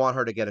actually want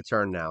her to get a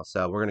turn now,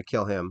 so we're going to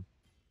kill him.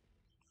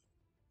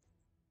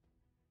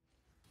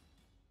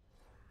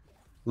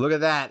 Look at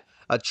that.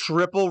 A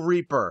triple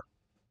Reaper.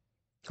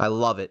 I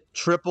love it.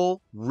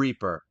 Triple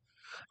Reaper.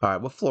 All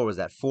right, what floor was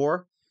that?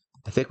 4?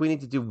 I think we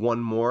need to do one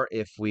more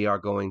if we are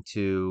going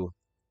to...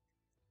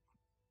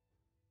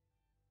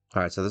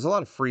 All right, so there's a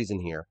lot of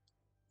freezing here.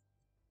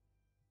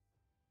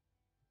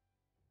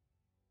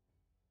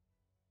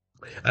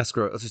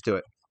 Screw it. Let's just do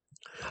it.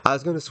 I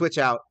was going to switch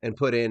out and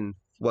put in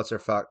what's her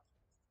fuck.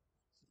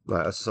 All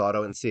right, let's just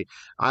auto and see.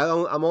 I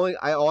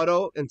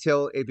auto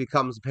until it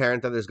becomes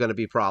apparent that there's going to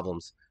be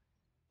problems.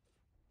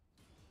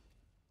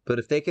 But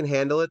if they can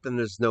handle it, then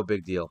there's no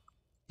big deal.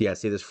 Yeah,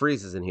 see, there's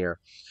freezes in here.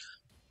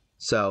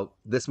 So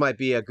this might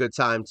be a good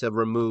time to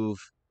remove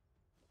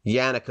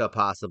Yannicka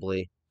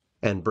possibly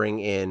and bring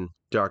in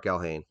Dark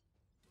Elhane.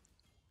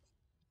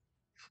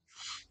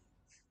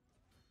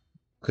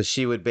 Because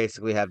she would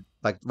basically have,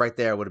 like, right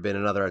there would have been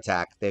another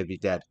attack. They'd be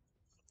dead.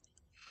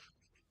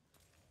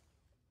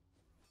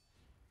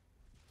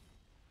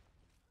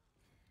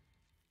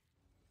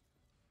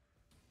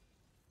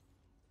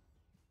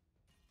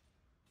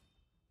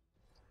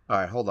 All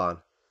right, hold on.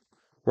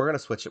 We're gonna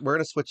switch. We're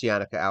gonna switch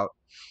Yannicka out.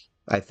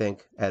 I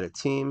think edit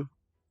team.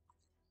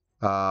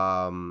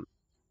 Um,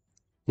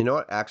 you know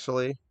what?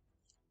 Actually,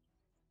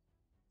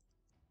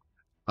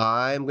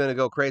 I'm gonna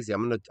go crazy.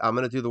 I'm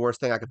gonna do the worst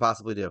thing I could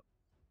possibly do.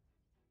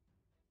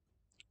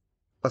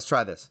 Let's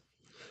try this.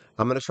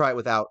 I'm gonna try it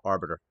without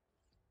Arbiter.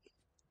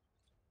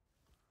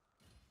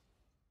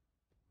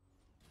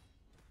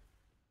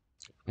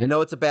 I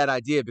know it's a bad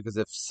idea because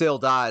if Syl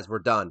dies, we're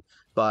done.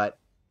 But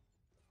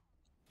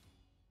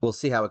we'll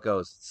see how it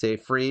goes.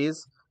 Save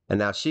freeze, and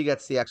now she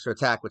gets the extra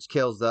attack, which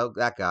kills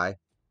that guy.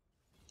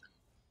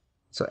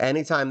 So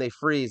anytime they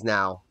freeze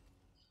now,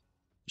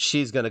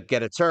 she's gonna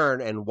get a turn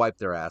and wipe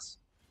their ass.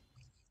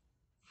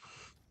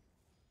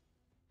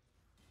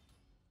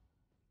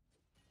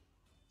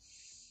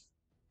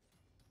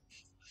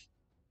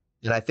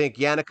 And I think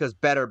Yannicka's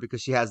better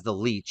because she has the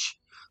leech.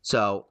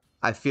 So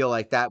I feel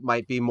like that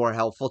might be more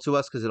helpful to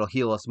us because it'll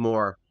heal us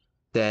more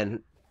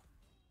than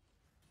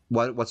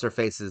what's her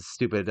face's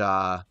stupid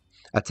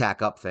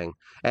attack up thing.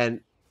 And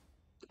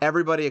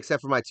everybody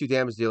except for my 2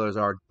 damage dealers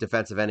are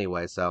defensive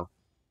anyway, so.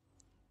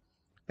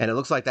 And it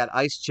looks like that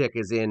ice chick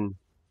is in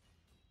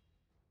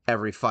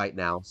every fight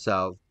now,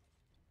 so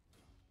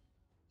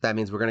that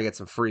means we're gonna get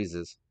some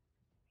freezes.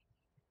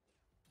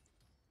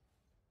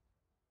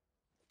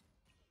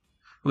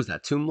 Who's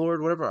that? Tomb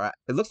Lord, whatever.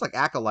 It looks like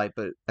Acolyte,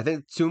 but I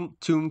think Tomb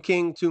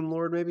King, Tomb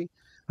Lord, maybe.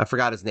 I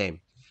forgot his name.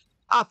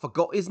 I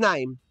forgot his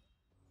name.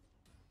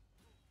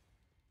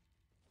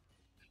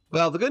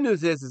 Well, the good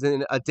news is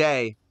in a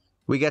day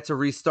we get to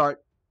restart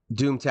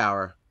Doom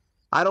Tower.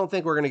 I don't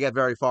think we're gonna get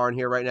very far in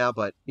here right now,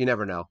 but you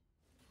never know.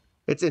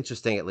 It's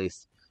interesting at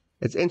least.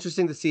 It's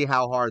interesting to see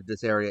how hard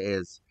this area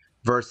is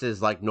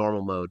versus like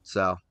normal mode.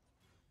 So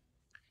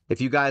if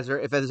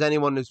there's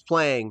anyone who's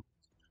playing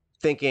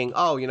thinking,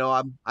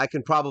 oh, I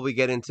can probably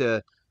get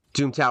into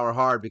Doom Tower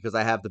hard because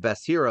I have the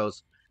best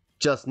heroes,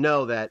 just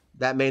know that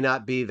that may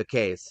not be the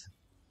case.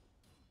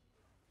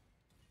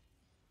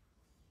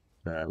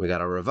 All right, we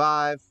got a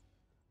revive.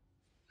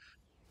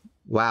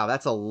 Wow,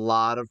 that's a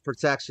lot of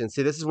protection.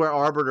 See, this is where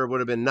Arbiter would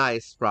have been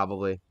nice,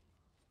 probably.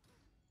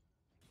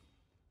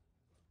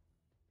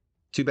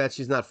 Too bad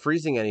she's not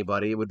freezing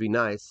anybody. It would be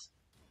nice.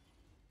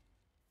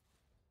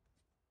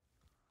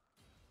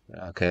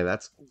 Okay,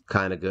 that's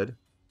kind of good.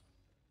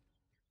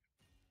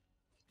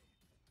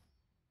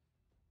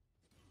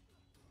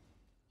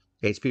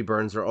 HP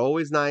burns are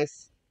always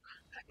nice.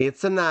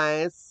 It's a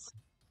nice.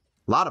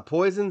 A lot of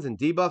poisons and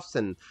debuffs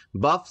and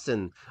buffs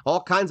and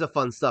all kinds of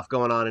fun stuff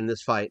going on in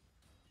this fight.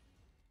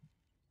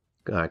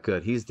 All right,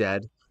 good. He's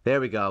dead.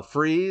 There we go.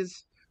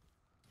 Freeze.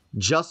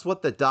 Just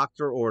what the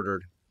doctor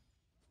ordered.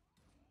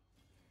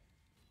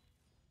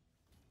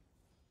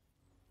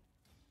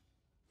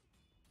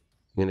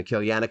 I'm going to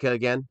kill Yannicka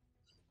again.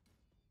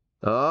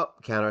 Oh,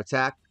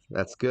 counterattack.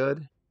 That's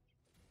good.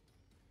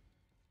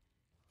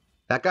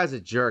 That guy's a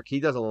jerk. He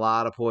does a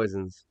lot of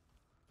poisons.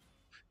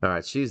 All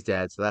right, she's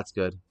dead, so that's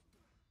good.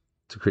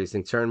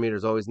 Decreasing turn meter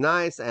is always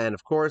nice. And,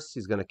 of course,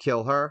 he's going to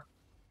kill her.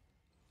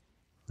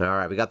 All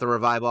right, we got the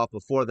revive off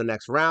before the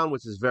next round,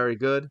 which is very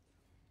good.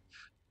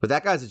 But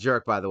that guy's a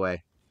jerk, by the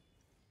way.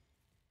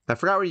 I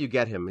forgot where you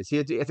get him. Is he?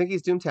 I think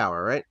he's Doom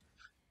Tower, right?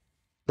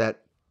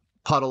 That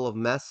puddle of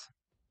mess.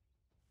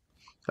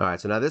 All right,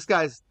 so now this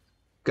guy's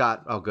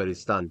got. Oh, good,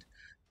 he's stunned.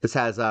 This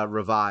has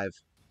revive.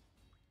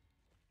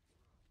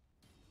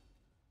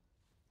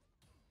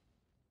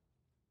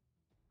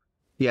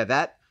 Yeah,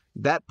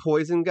 that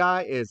poison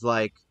guy is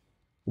like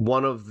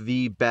one of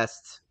the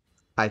best,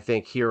 I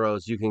think,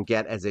 heroes you can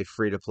get as a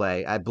free to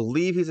play. I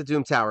believe he's a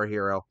Doom Tower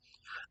hero.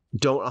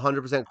 Don't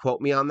 100%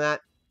 quote me on that.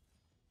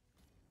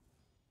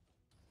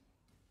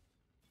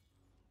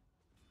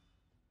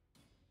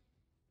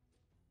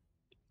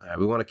 All right,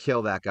 we want to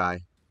kill that guy.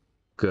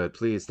 Good,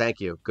 please. Thank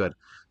you. Good.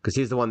 Because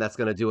he's the one that's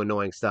going to do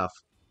annoying stuff.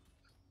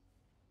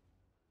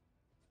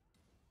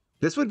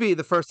 This would be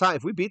the first time.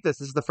 If we beat this,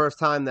 this is the first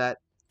time that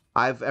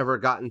I've ever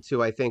gotten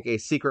to, I think, a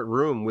secret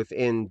room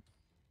within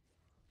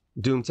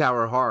Doom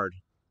Tower hard.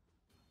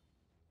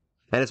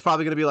 And it's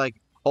probably going to be like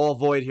all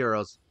void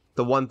heroes.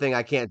 The one thing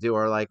I can't do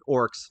are like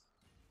orcs,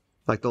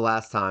 like the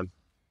last time.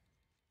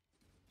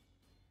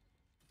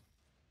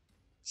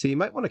 So you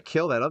might want to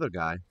kill that other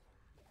guy.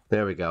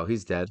 There we go.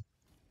 He's dead.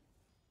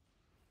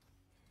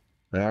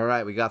 All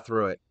right, we got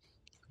through it.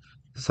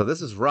 So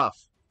this is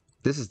rough.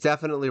 This is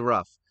definitely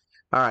rough.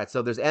 All right,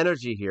 so there's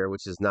energy here,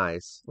 which is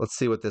nice. Let's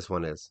see what this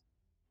one is.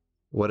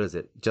 What is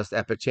it? Just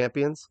epic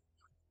champions?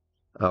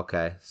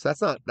 Okay. So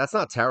that's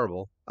not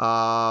terrible.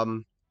 All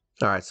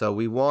right, so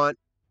we want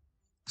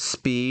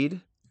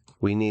speed.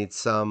 We need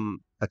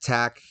some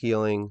attack,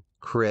 healing,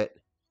 crit,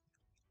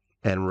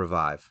 and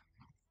revive.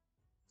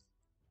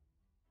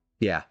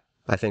 Yeah,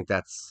 I think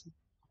that's.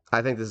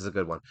 I think this is a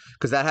good one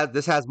because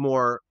this has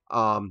more.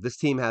 This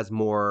team has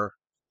more.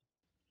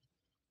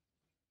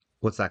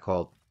 What's that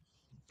called?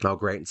 Oh,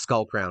 great,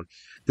 Skull Crown.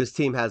 This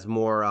team has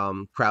more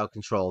crowd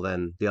control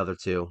than the other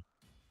two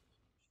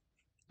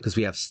because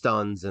we have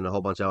stuns and a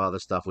whole bunch of other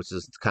stuff, which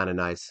is kind of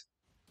nice.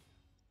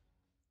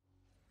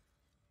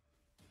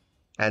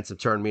 And some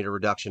turn meter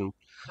reduction.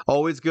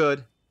 Always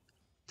good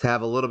to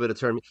have a little bit of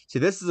turn. See,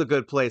 this is a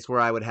good place where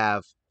I would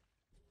have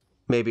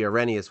maybe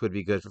Arrhenius would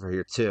be good for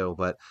here too,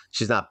 but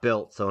she's not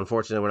built, so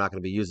unfortunately we're not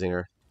going to be using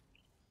her.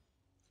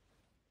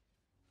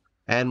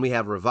 And we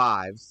have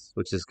revives,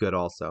 which is good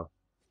also.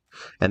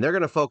 And they're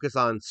going to focus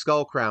on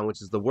Skull Crown,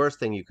 which is the worst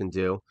thing you can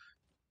do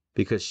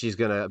because she's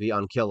going to be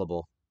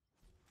unkillable.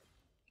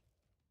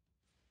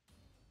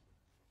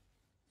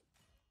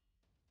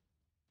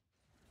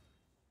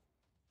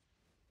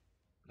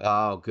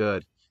 Oh,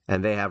 good.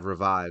 And they have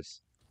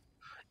revives.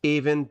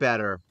 Even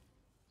better.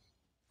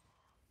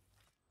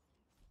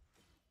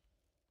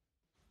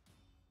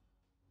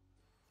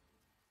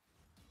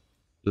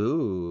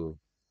 Ooh.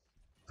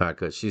 All right,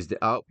 good.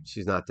 Oh,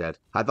 she's not dead.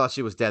 I thought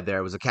she was dead there.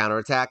 It was a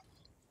counterattack,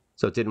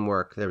 so it didn't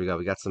work. There we go.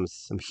 We got some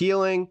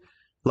healing.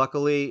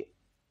 Luckily,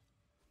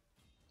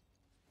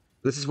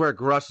 this is where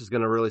Grush is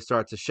going to really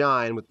start to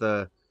shine with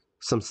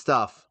some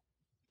stuff.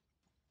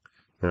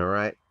 All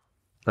right.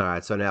 All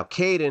right, so now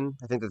Caden,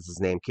 I think that's his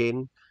name,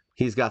 Caden.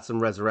 He's got some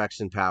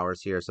resurrection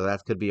powers here, so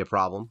that could be a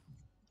problem.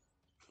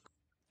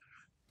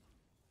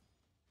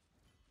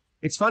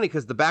 It's funny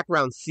because the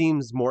background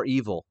seems more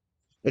evil.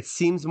 It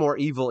seems more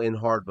evil in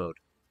hard mode.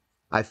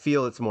 I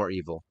feel it's more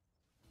evil.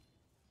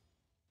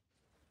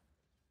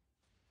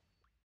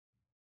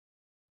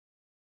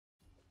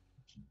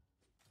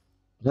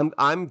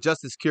 I'm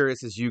just as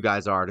curious as you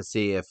guys are to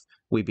see if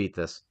we beat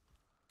this.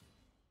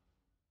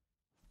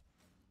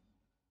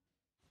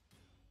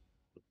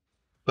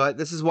 But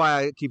this is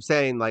why I keep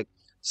saying, like,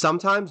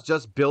 sometimes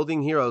just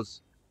building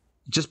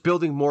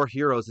more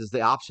heroes is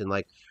the option.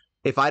 Like,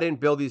 if I didn't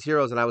build these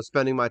heroes and I was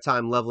spending my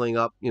time leveling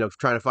up,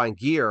 trying to find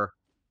gear,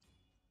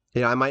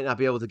 I might not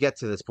be able to get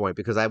to this point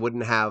because I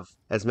wouldn't have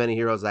as many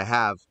heroes as I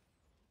have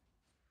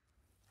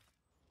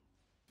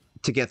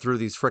to get through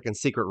these freaking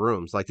secret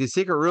rooms. Like these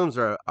secret rooms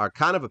are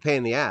kind of a pain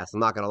in the ass. I'm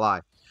not gonna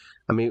lie.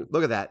 I mean,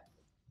 look at that.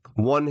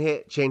 One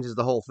hit changes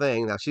the whole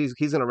thing. Now he's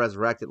gonna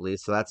resurrect at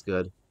least, so that's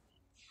good.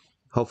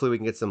 Hopefully we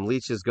can get some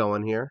leeches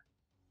going here.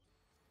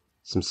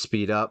 Some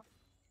speed up.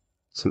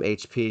 Some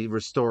HP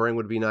restoring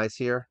would be nice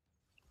here.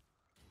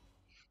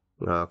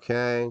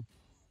 Okay.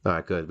 All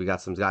right, good. We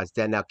got some guys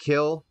dead. Now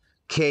kill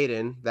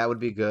Caden. That would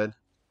be good.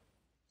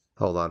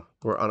 Hold on.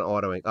 We're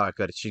unautoing. All right,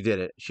 good. She did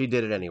it. She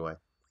did it anyway.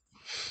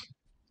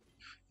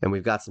 And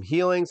we've got some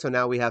healing, so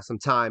now we have some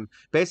time.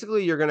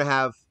 Basically, you're going to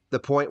have the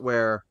point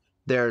where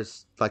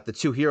there's like the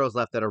two heroes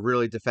left that are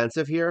really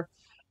defensive here,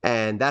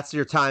 and that's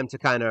your time to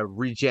kind of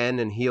regen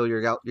and heal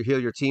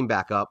your team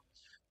back up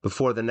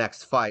before the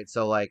next fight.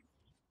 So like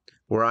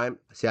I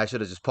should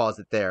have just paused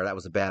it there. That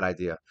was a bad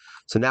idea.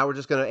 So now we're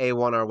just going to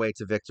A1 our way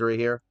to victory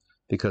here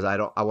because I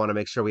want to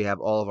make sure we have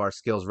all of our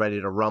skills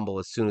ready to rumble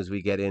as soon as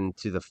we get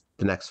into the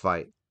next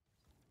fight.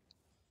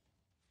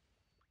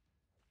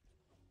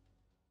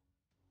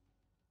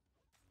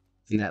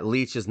 And that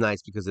leech is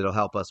nice because it'll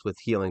help us with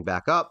healing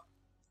back up.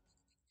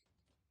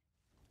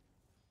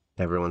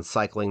 Everyone's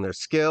cycling their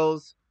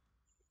skills.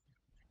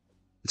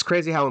 It's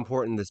crazy how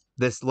important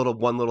this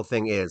one little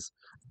thing is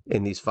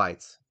in these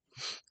fights.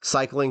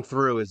 Cycling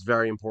through is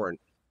very important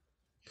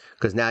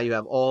because now you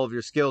have all of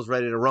your skills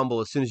ready to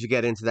rumble as soon as you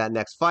get into that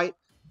next fight,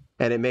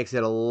 and it makes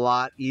it a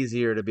lot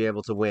easier to be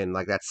able to win.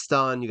 Like that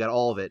stun, you got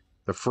all of it.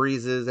 The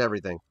freezes,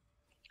 everything.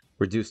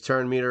 Reduced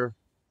turn meter.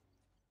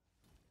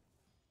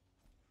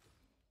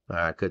 All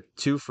right, good.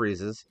 2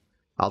 freezes.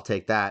 I'll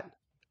take that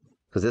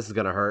because this is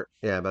going to hurt.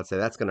 Yeah, I'm about to say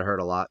that's going to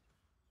hurt a lot.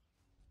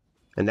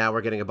 And now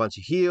we're getting a bunch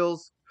of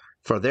heals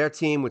for their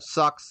team, which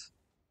sucks.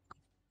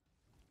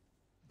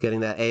 Getting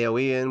that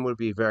AoE in would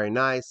be very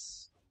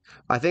nice.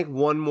 I think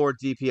one more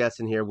DPS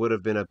in here would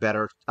have been a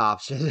better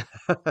option.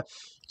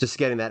 Just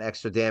getting that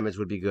extra damage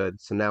would be good.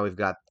 So now we've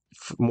got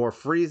more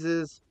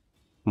freezes,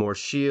 more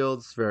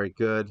shields. Very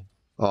good.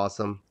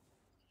 Awesome.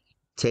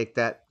 Take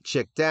that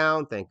chick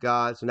down. Thank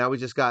God. So now we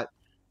just got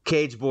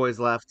Cage Boys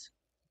left.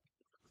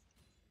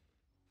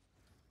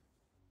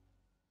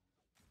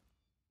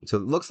 So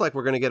it looks like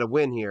we're going to get a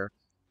win here.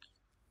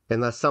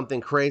 Unless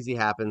something crazy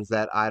happens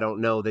that I don't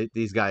know that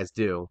these guys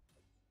do.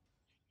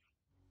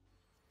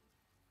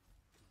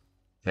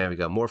 There we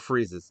go. More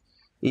freezes.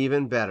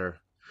 Even better.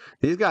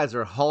 These guys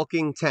are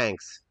hulking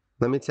tanks.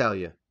 Let me tell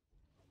you.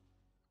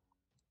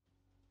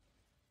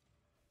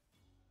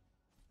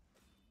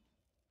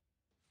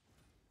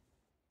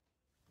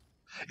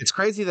 It's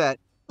crazy that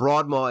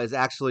Broadmaw is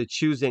actually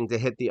choosing to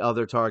hit the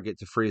other target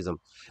to freeze him.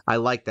 I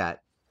like that.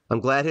 I'm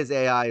glad his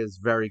AI is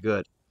very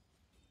good.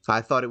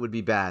 I thought it would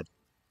be bad.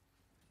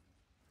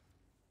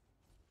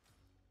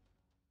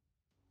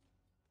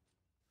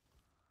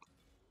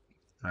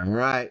 All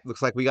right.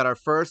 Looks like we got our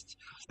first.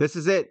 This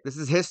is it. This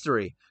is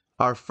history.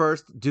 Our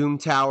first Doom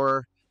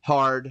Tower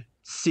hard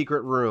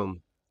secret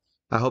room.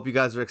 I hope you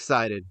guys are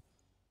excited.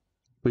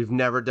 We've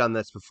never done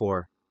this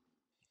before.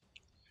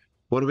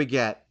 What do we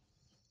get?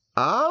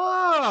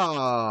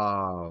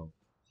 Oh,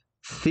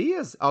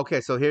 Thea's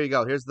okay. So here you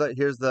go. Here's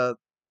the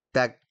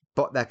that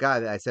that guy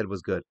that I said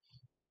was good.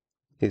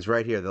 He's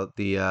right here.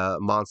 The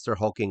monster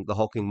hulking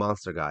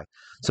monster guy.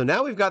 So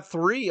now we've got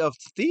three of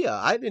Thea.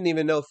 I didn't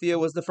even know Thea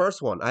was the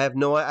first one. I had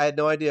no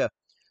idea.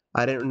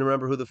 I didn't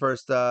remember who the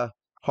first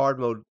hard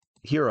mode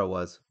hero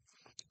was.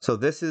 So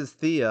this is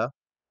Thea.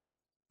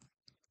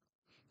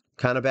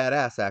 Kind of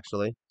badass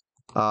actually.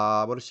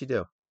 What does she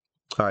do?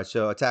 All right,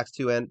 so attacks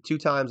two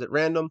times at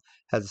random,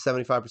 has a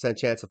 75%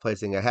 chance of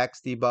placing a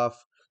hex debuff.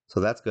 So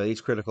that's good.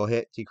 Each critical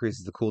hit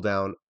decreases the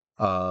cooldown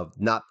of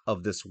not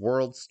of this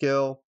world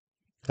skill,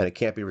 and it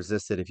can't be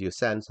resisted if you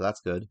ascend, so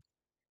that's good.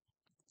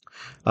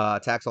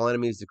 Attacks all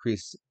enemies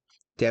decrease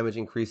damage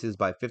increases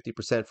by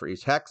 50% for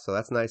each hex, so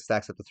that's nice.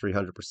 Stacks up to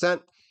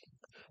 300%.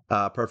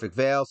 Perfect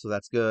Veil, so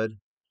that's good.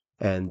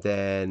 And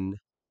then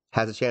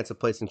has a chance of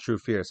placing True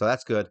Fear, so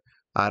that's good.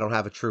 I don't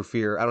have a True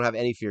Fear. I don't have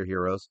any Fear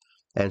heroes.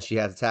 And she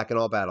has attack in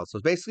all battles. So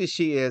basically,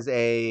 she is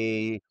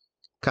a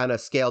kind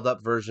of scaled up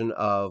version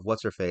of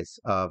what's her face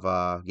of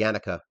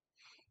Yannicka.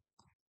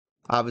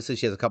 Obviously,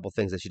 she has a couple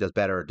things that she does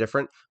better or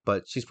different,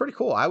 but she's pretty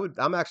cool.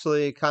 I'm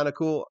actually kind of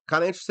cool,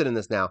 kind of interested in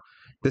this now.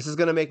 This is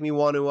gonna make me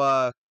want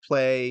to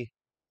play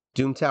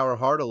Doom Tower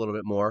hard a little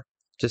bit more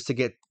just to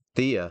get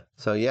Thea.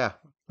 So yeah.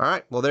 All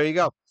right. Well, there you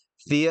go.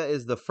 Thea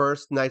is the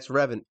first Knights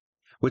Revenant,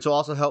 which will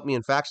also help me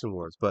in Faction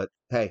Wars. But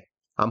hey,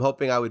 I'm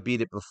hoping I would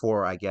beat it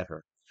before I get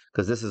her.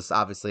 Because this is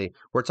obviously,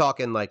 we're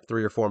talking like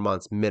 3 or 4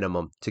 months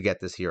minimum to get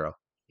this hero.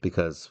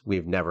 Because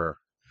we've never,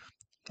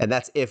 and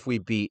that's if we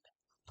beat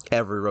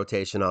every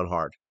rotation on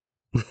hard.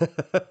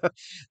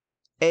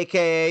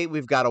 AKA,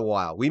 we've got a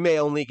while. We may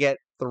only get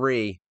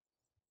 3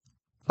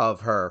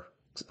 of her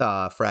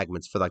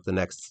fragments for like the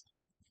next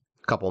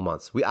couple of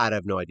months. I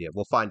have no idea.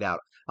 We'll find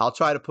out. I'll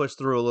try to push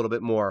through a little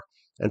bit more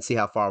and see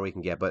how far we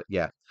can get. But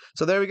yeah.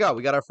 So there we go.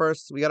 We got our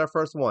first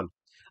one.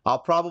 I'll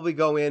probably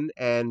go in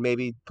and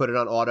maybe put it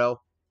on auto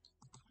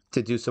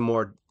to do some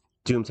more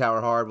Doom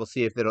Tower hard. We'll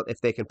see if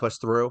they can push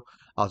through.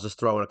 I'll just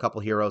throw in a couple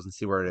heroes and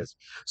see where it is.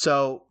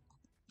 So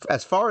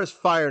as far as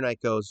Fire Knight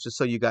goes, just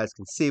so you guys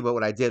can see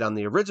what I did on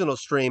the original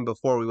stream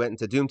before we went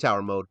into Doom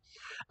Tower mode.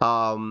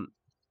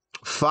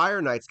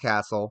 Fire Knight's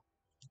Castle,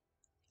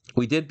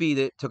 we did beat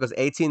it. Took us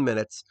 18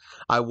 minutes.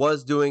 I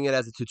was doing it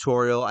as a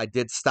tutorial. I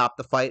did stop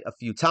the fight a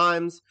few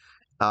times.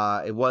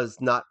 It was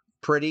not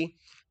pretty.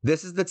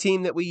 This is the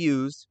team that we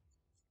used.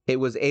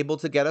 It was able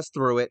to get us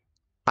through it.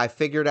 I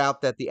figured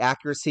out that the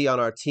accuracy on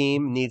our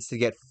team needs to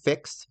get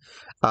fixed.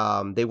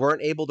 They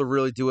weren't able to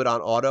really do it on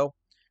auto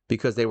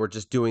because they were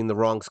just doing the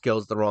wrong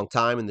skills at the wrong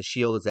time, and the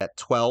shield is at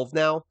 12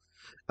 now.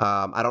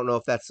 I don't know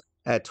if that's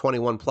at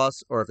 21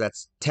 plus or if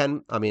that's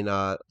 20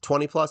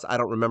 plus. I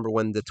don't remember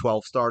when the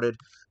 12 started,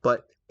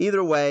 but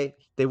either way,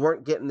 they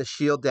weren't getting the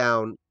shield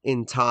down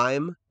in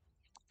time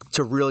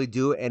to really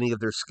do any of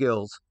their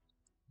skills.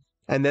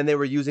 And then they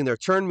were using their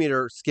turn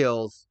meter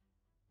skills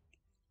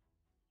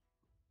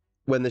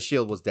when the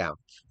shield was down.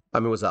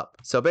 Was up.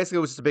 So basically,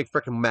 it was just a big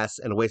freaking mess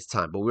and a waste of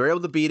time. But we were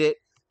able to beat it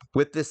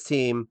with this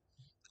team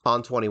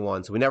on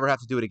 21, so we never have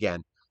to do it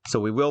again. So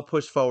we will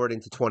push forward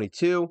into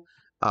 22.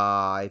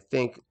 I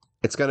think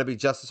it's going to be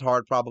just as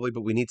hard probably,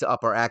 but we need to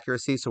up our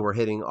accuracy so we're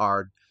hitting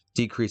our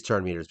decreased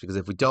turn meters, because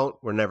if we don't,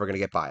 we're never going to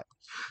get by it.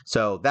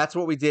 So that's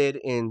what we did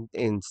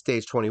in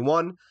stage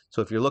 21.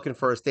 So if you're looking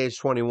for a stage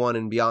 21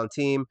 and beyond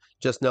team,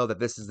 just know that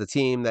this is the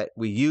team that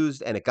we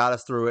used and it got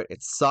us through it.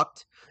 It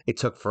sucked. It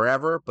took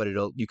forever, but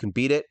you can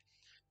beat it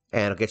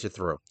and it'll get you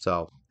through.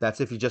 So that's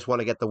if you just want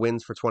to get the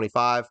wins for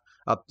 25,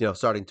 up,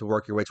 starting to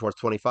work your way towards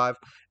 25.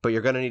 But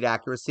you're going to need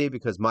accuracy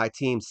because my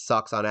team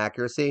sucks on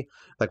accuracy.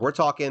 Like we're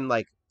talking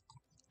like,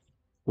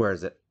 where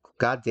is it?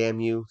 God damn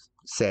you,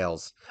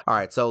 sales. All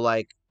right, so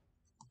like,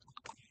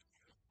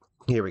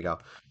 here we go.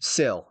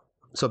 Syl.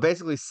 So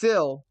basically,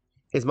 Syl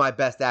is my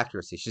best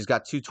accuracy. She's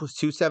got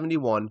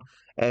 271,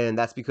 and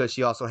that's because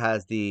she also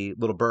has the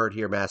little bird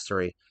here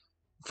mastery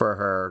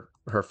for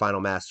her final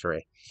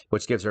mastery,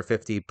 which gives her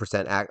 50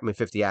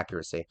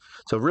 accuracy.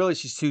 So really,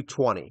 she's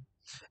 220.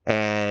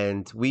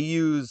 And we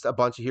used a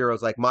bunch of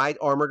heroes. Like my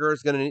Armiger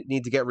is going to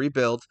need to get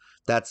rebuilt.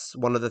 That's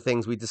one of the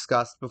things we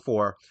discussed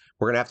before.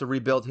 We're going to have to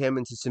rebuild him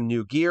into some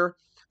new gear,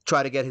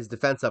 try to get his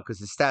defense up because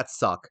his stats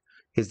suck.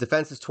 His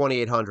defense is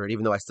 2,800,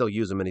 even though I still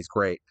use him and he's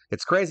great.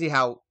 It's crazy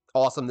how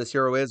awesome this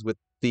hero is with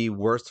the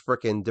worst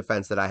freaking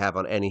defense that I have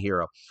on any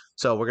hero.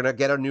 So we're going to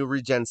get a new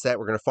regen set.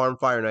 We're going to farm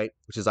Fire Knight,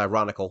 which is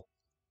ironical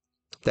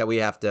that we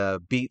have to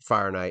beat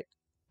Fire Knight.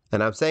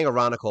 And I'm saying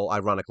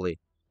ironically.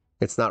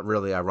 It's not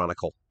really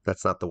ironical.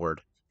 That's not the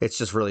word. It's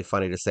just really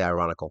funny to say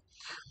ironical.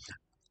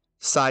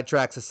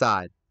 Sidetracks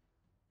aside,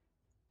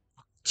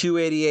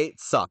 288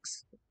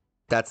 sucks.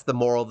 That's the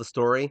moral of the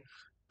story.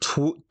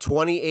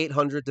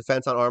 2,800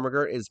 defense on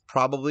Armiger is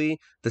probably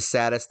the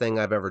saddest thing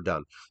I've ever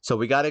done. So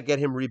we got to get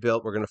him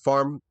rebuilt. We're going to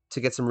farm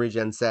to get some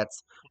regen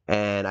sets.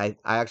 And I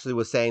actually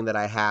was saying that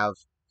I have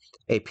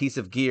a piece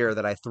of gear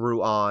that I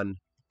threw on,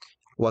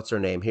 what's her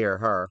name here?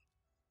 Her.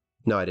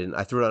 No, I didn't.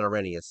 I threw it on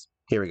Arrhenius.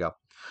 Here we go.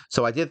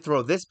 So I did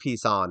throw this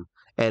piece on.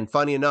 And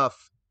funny enough,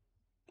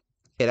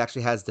 it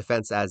actually has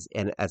defense as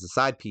a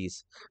side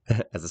piece.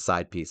 As a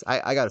side piece.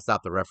 I got to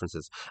stop the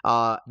references.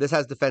 This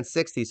has defense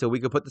 60, so we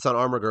could put this on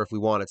Armiger if we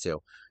wanted to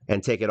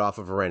and take it off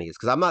of Arrhenius.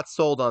 Because I'm not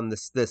sold on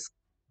this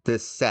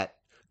set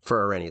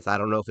for Arrhenius. I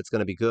don't know if it's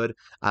going to be good.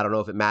 I don't know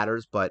if it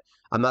matters, but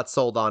I'm not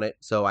sold on it.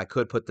 So I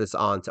could put this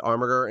on to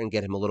Armiger and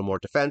get him a little more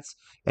defense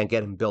and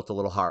get him built a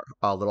little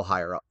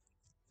higher up.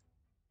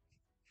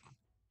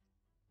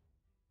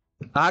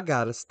 I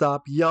gotta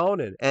stop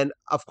yawning. And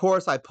of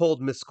course, I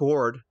pulled Miss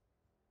Cord.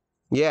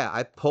 Yeah,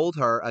 I pulled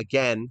her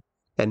again,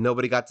 and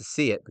nobody got to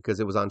see it because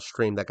it was on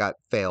stream that got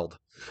failed.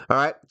 All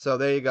right, so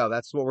there you go.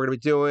 That's what we're gonna be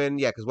doing.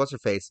 Yeah, because what's her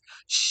face?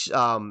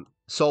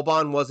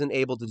 Soulbon wasn't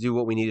able to do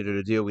what we needed her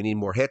to do. We need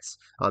more hits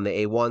on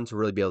the A1 to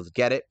really be able to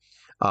get it.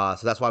 So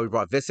that's why we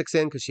brought Visix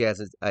in, because she has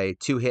a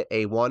 2-hit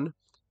A1.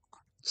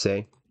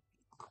 See?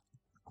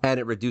 And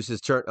it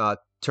reduces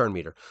turn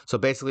meter. So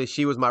basically,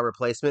 she was my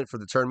replacement for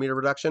the turn meter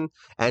reduction,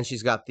 and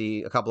she's got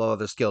a couple of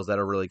other skills that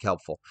are really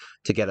helpful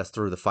to get us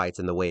through the fights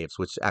and the waves,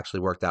 which actually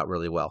worked out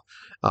really well.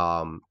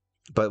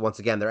 But once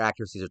again, their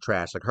accuracies are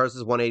trash. Like hers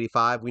is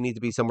 185. We need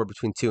to be somewhere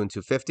between 2 and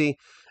 250.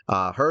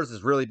 Hers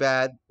is really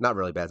bad. Not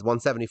really bad. It's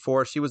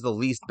 174. She was the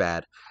least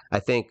bad. I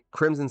think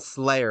Crimson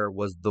Slayer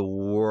was the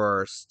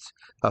worst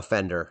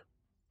offender.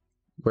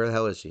 Where the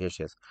hell is she? Here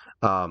she is.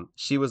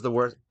 She was the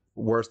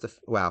worst.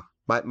 Wow.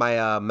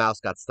 My mouse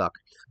got stuck.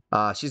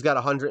 She's got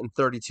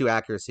 132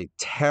 accuracy.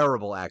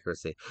 Terrible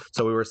accuracy.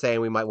 So we were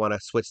saying we might want to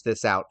switch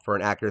this out for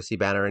an accuracy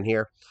banner in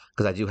here,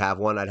 because I do have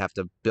one. I'd have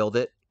to build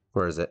it.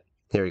 Where is it?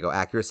 Here we go.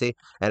 Accuracy.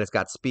 And it's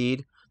got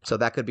speed. So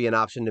that could be an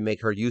option to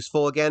make her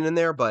useful again in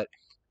there, but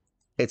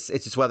it's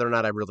just whether or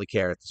not I really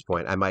care at this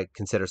point. I might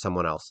consider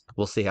someone else.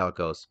 We'll see how it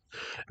goes.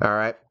 All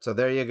right. So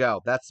there you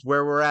go. That's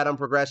where we're at on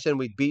progression.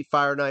 We beat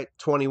Fire Knight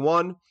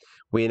 21.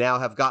 We now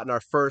have gotten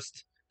our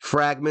first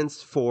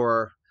fragments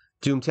for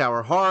Doom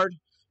Tower Hard.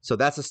 So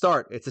that's a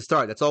start. It's a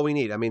start. That's all we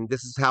need. I mean,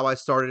 this is how I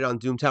started on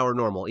Doom Tower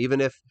Normal. Even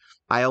if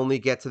I only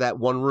get to that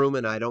one room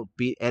and I don't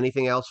beat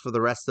anything else for the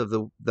rest of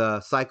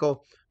the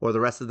cycle or the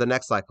rest of the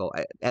next cycle,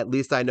 at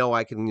least I know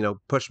I can,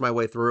 push my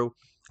way through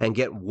and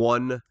get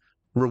one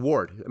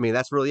reward. I mean,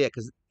 that's really it,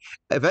 because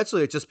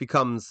eventually it just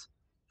becomes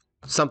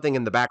something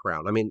in the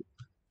background. I mean,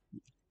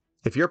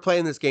 if you're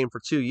playing this game for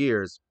 2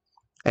 years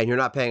and you're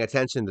not paying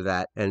attention to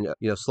that, and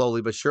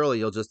slowly but surely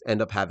you'll just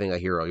end up having a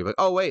hero. You're like,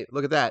 oh wait,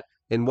 look at that!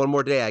 In one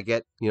more day, I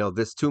get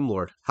this Tomb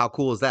Lord. How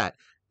cool is that?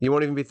 You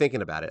won't even be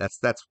thinking about it.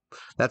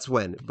 That's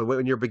when. But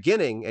when you're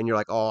beginning and you're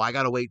like, oh, I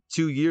gotta wait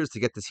 2 years to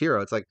get this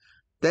hero. It's like,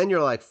 then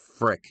you're like,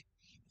 frick.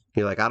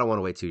 You're like, I don't want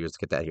to wait 2 years to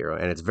get that hero,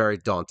 and it's very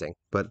daunting.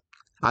 But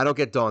I don't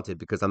get daunted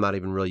because I'm not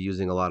even really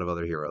using a lot of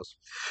other heroes.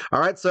 All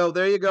right, so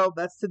there you go.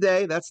 That's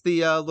today. That's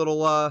the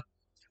little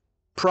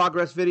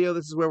progress video.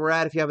 This is where we're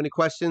at. If you have any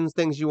questions,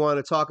 things you want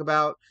to talk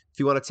about, if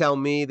you want to tell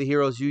me the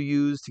heroes you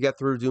use to get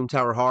through Doom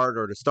Tower Hard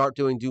or to start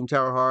doing Doom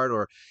Tower Hard,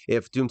 or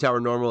if Doom Tower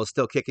Normal is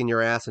still kicking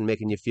your ass and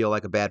making you feel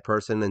like a bad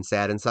person and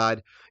sad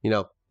inside,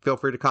 feel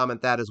free to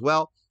comment that as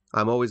well.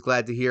 I'm always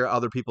glad to hear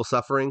other people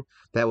suffering.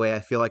 That way I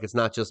feel like it's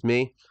not just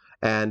me.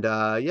 And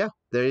yeah,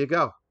 there you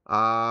go.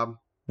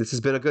 This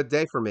has been a good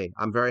day for me.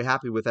 I'm very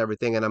happy with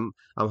everything, and I'm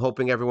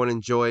hoping everyone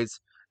enjoys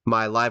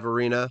my live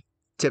arena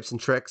tips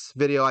and tricks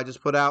video I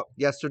just put out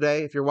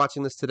yesterday. If you're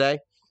watching this today,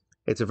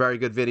 it's a very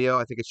good video.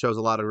 I think it shows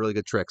a lot of really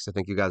good tricks. I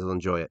think you guys will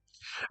enjoy it.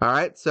 All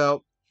right,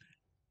 so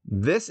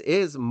this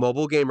is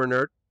Mobile Gamer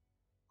Nerd,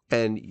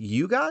 and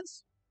you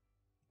guys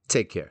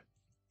take care.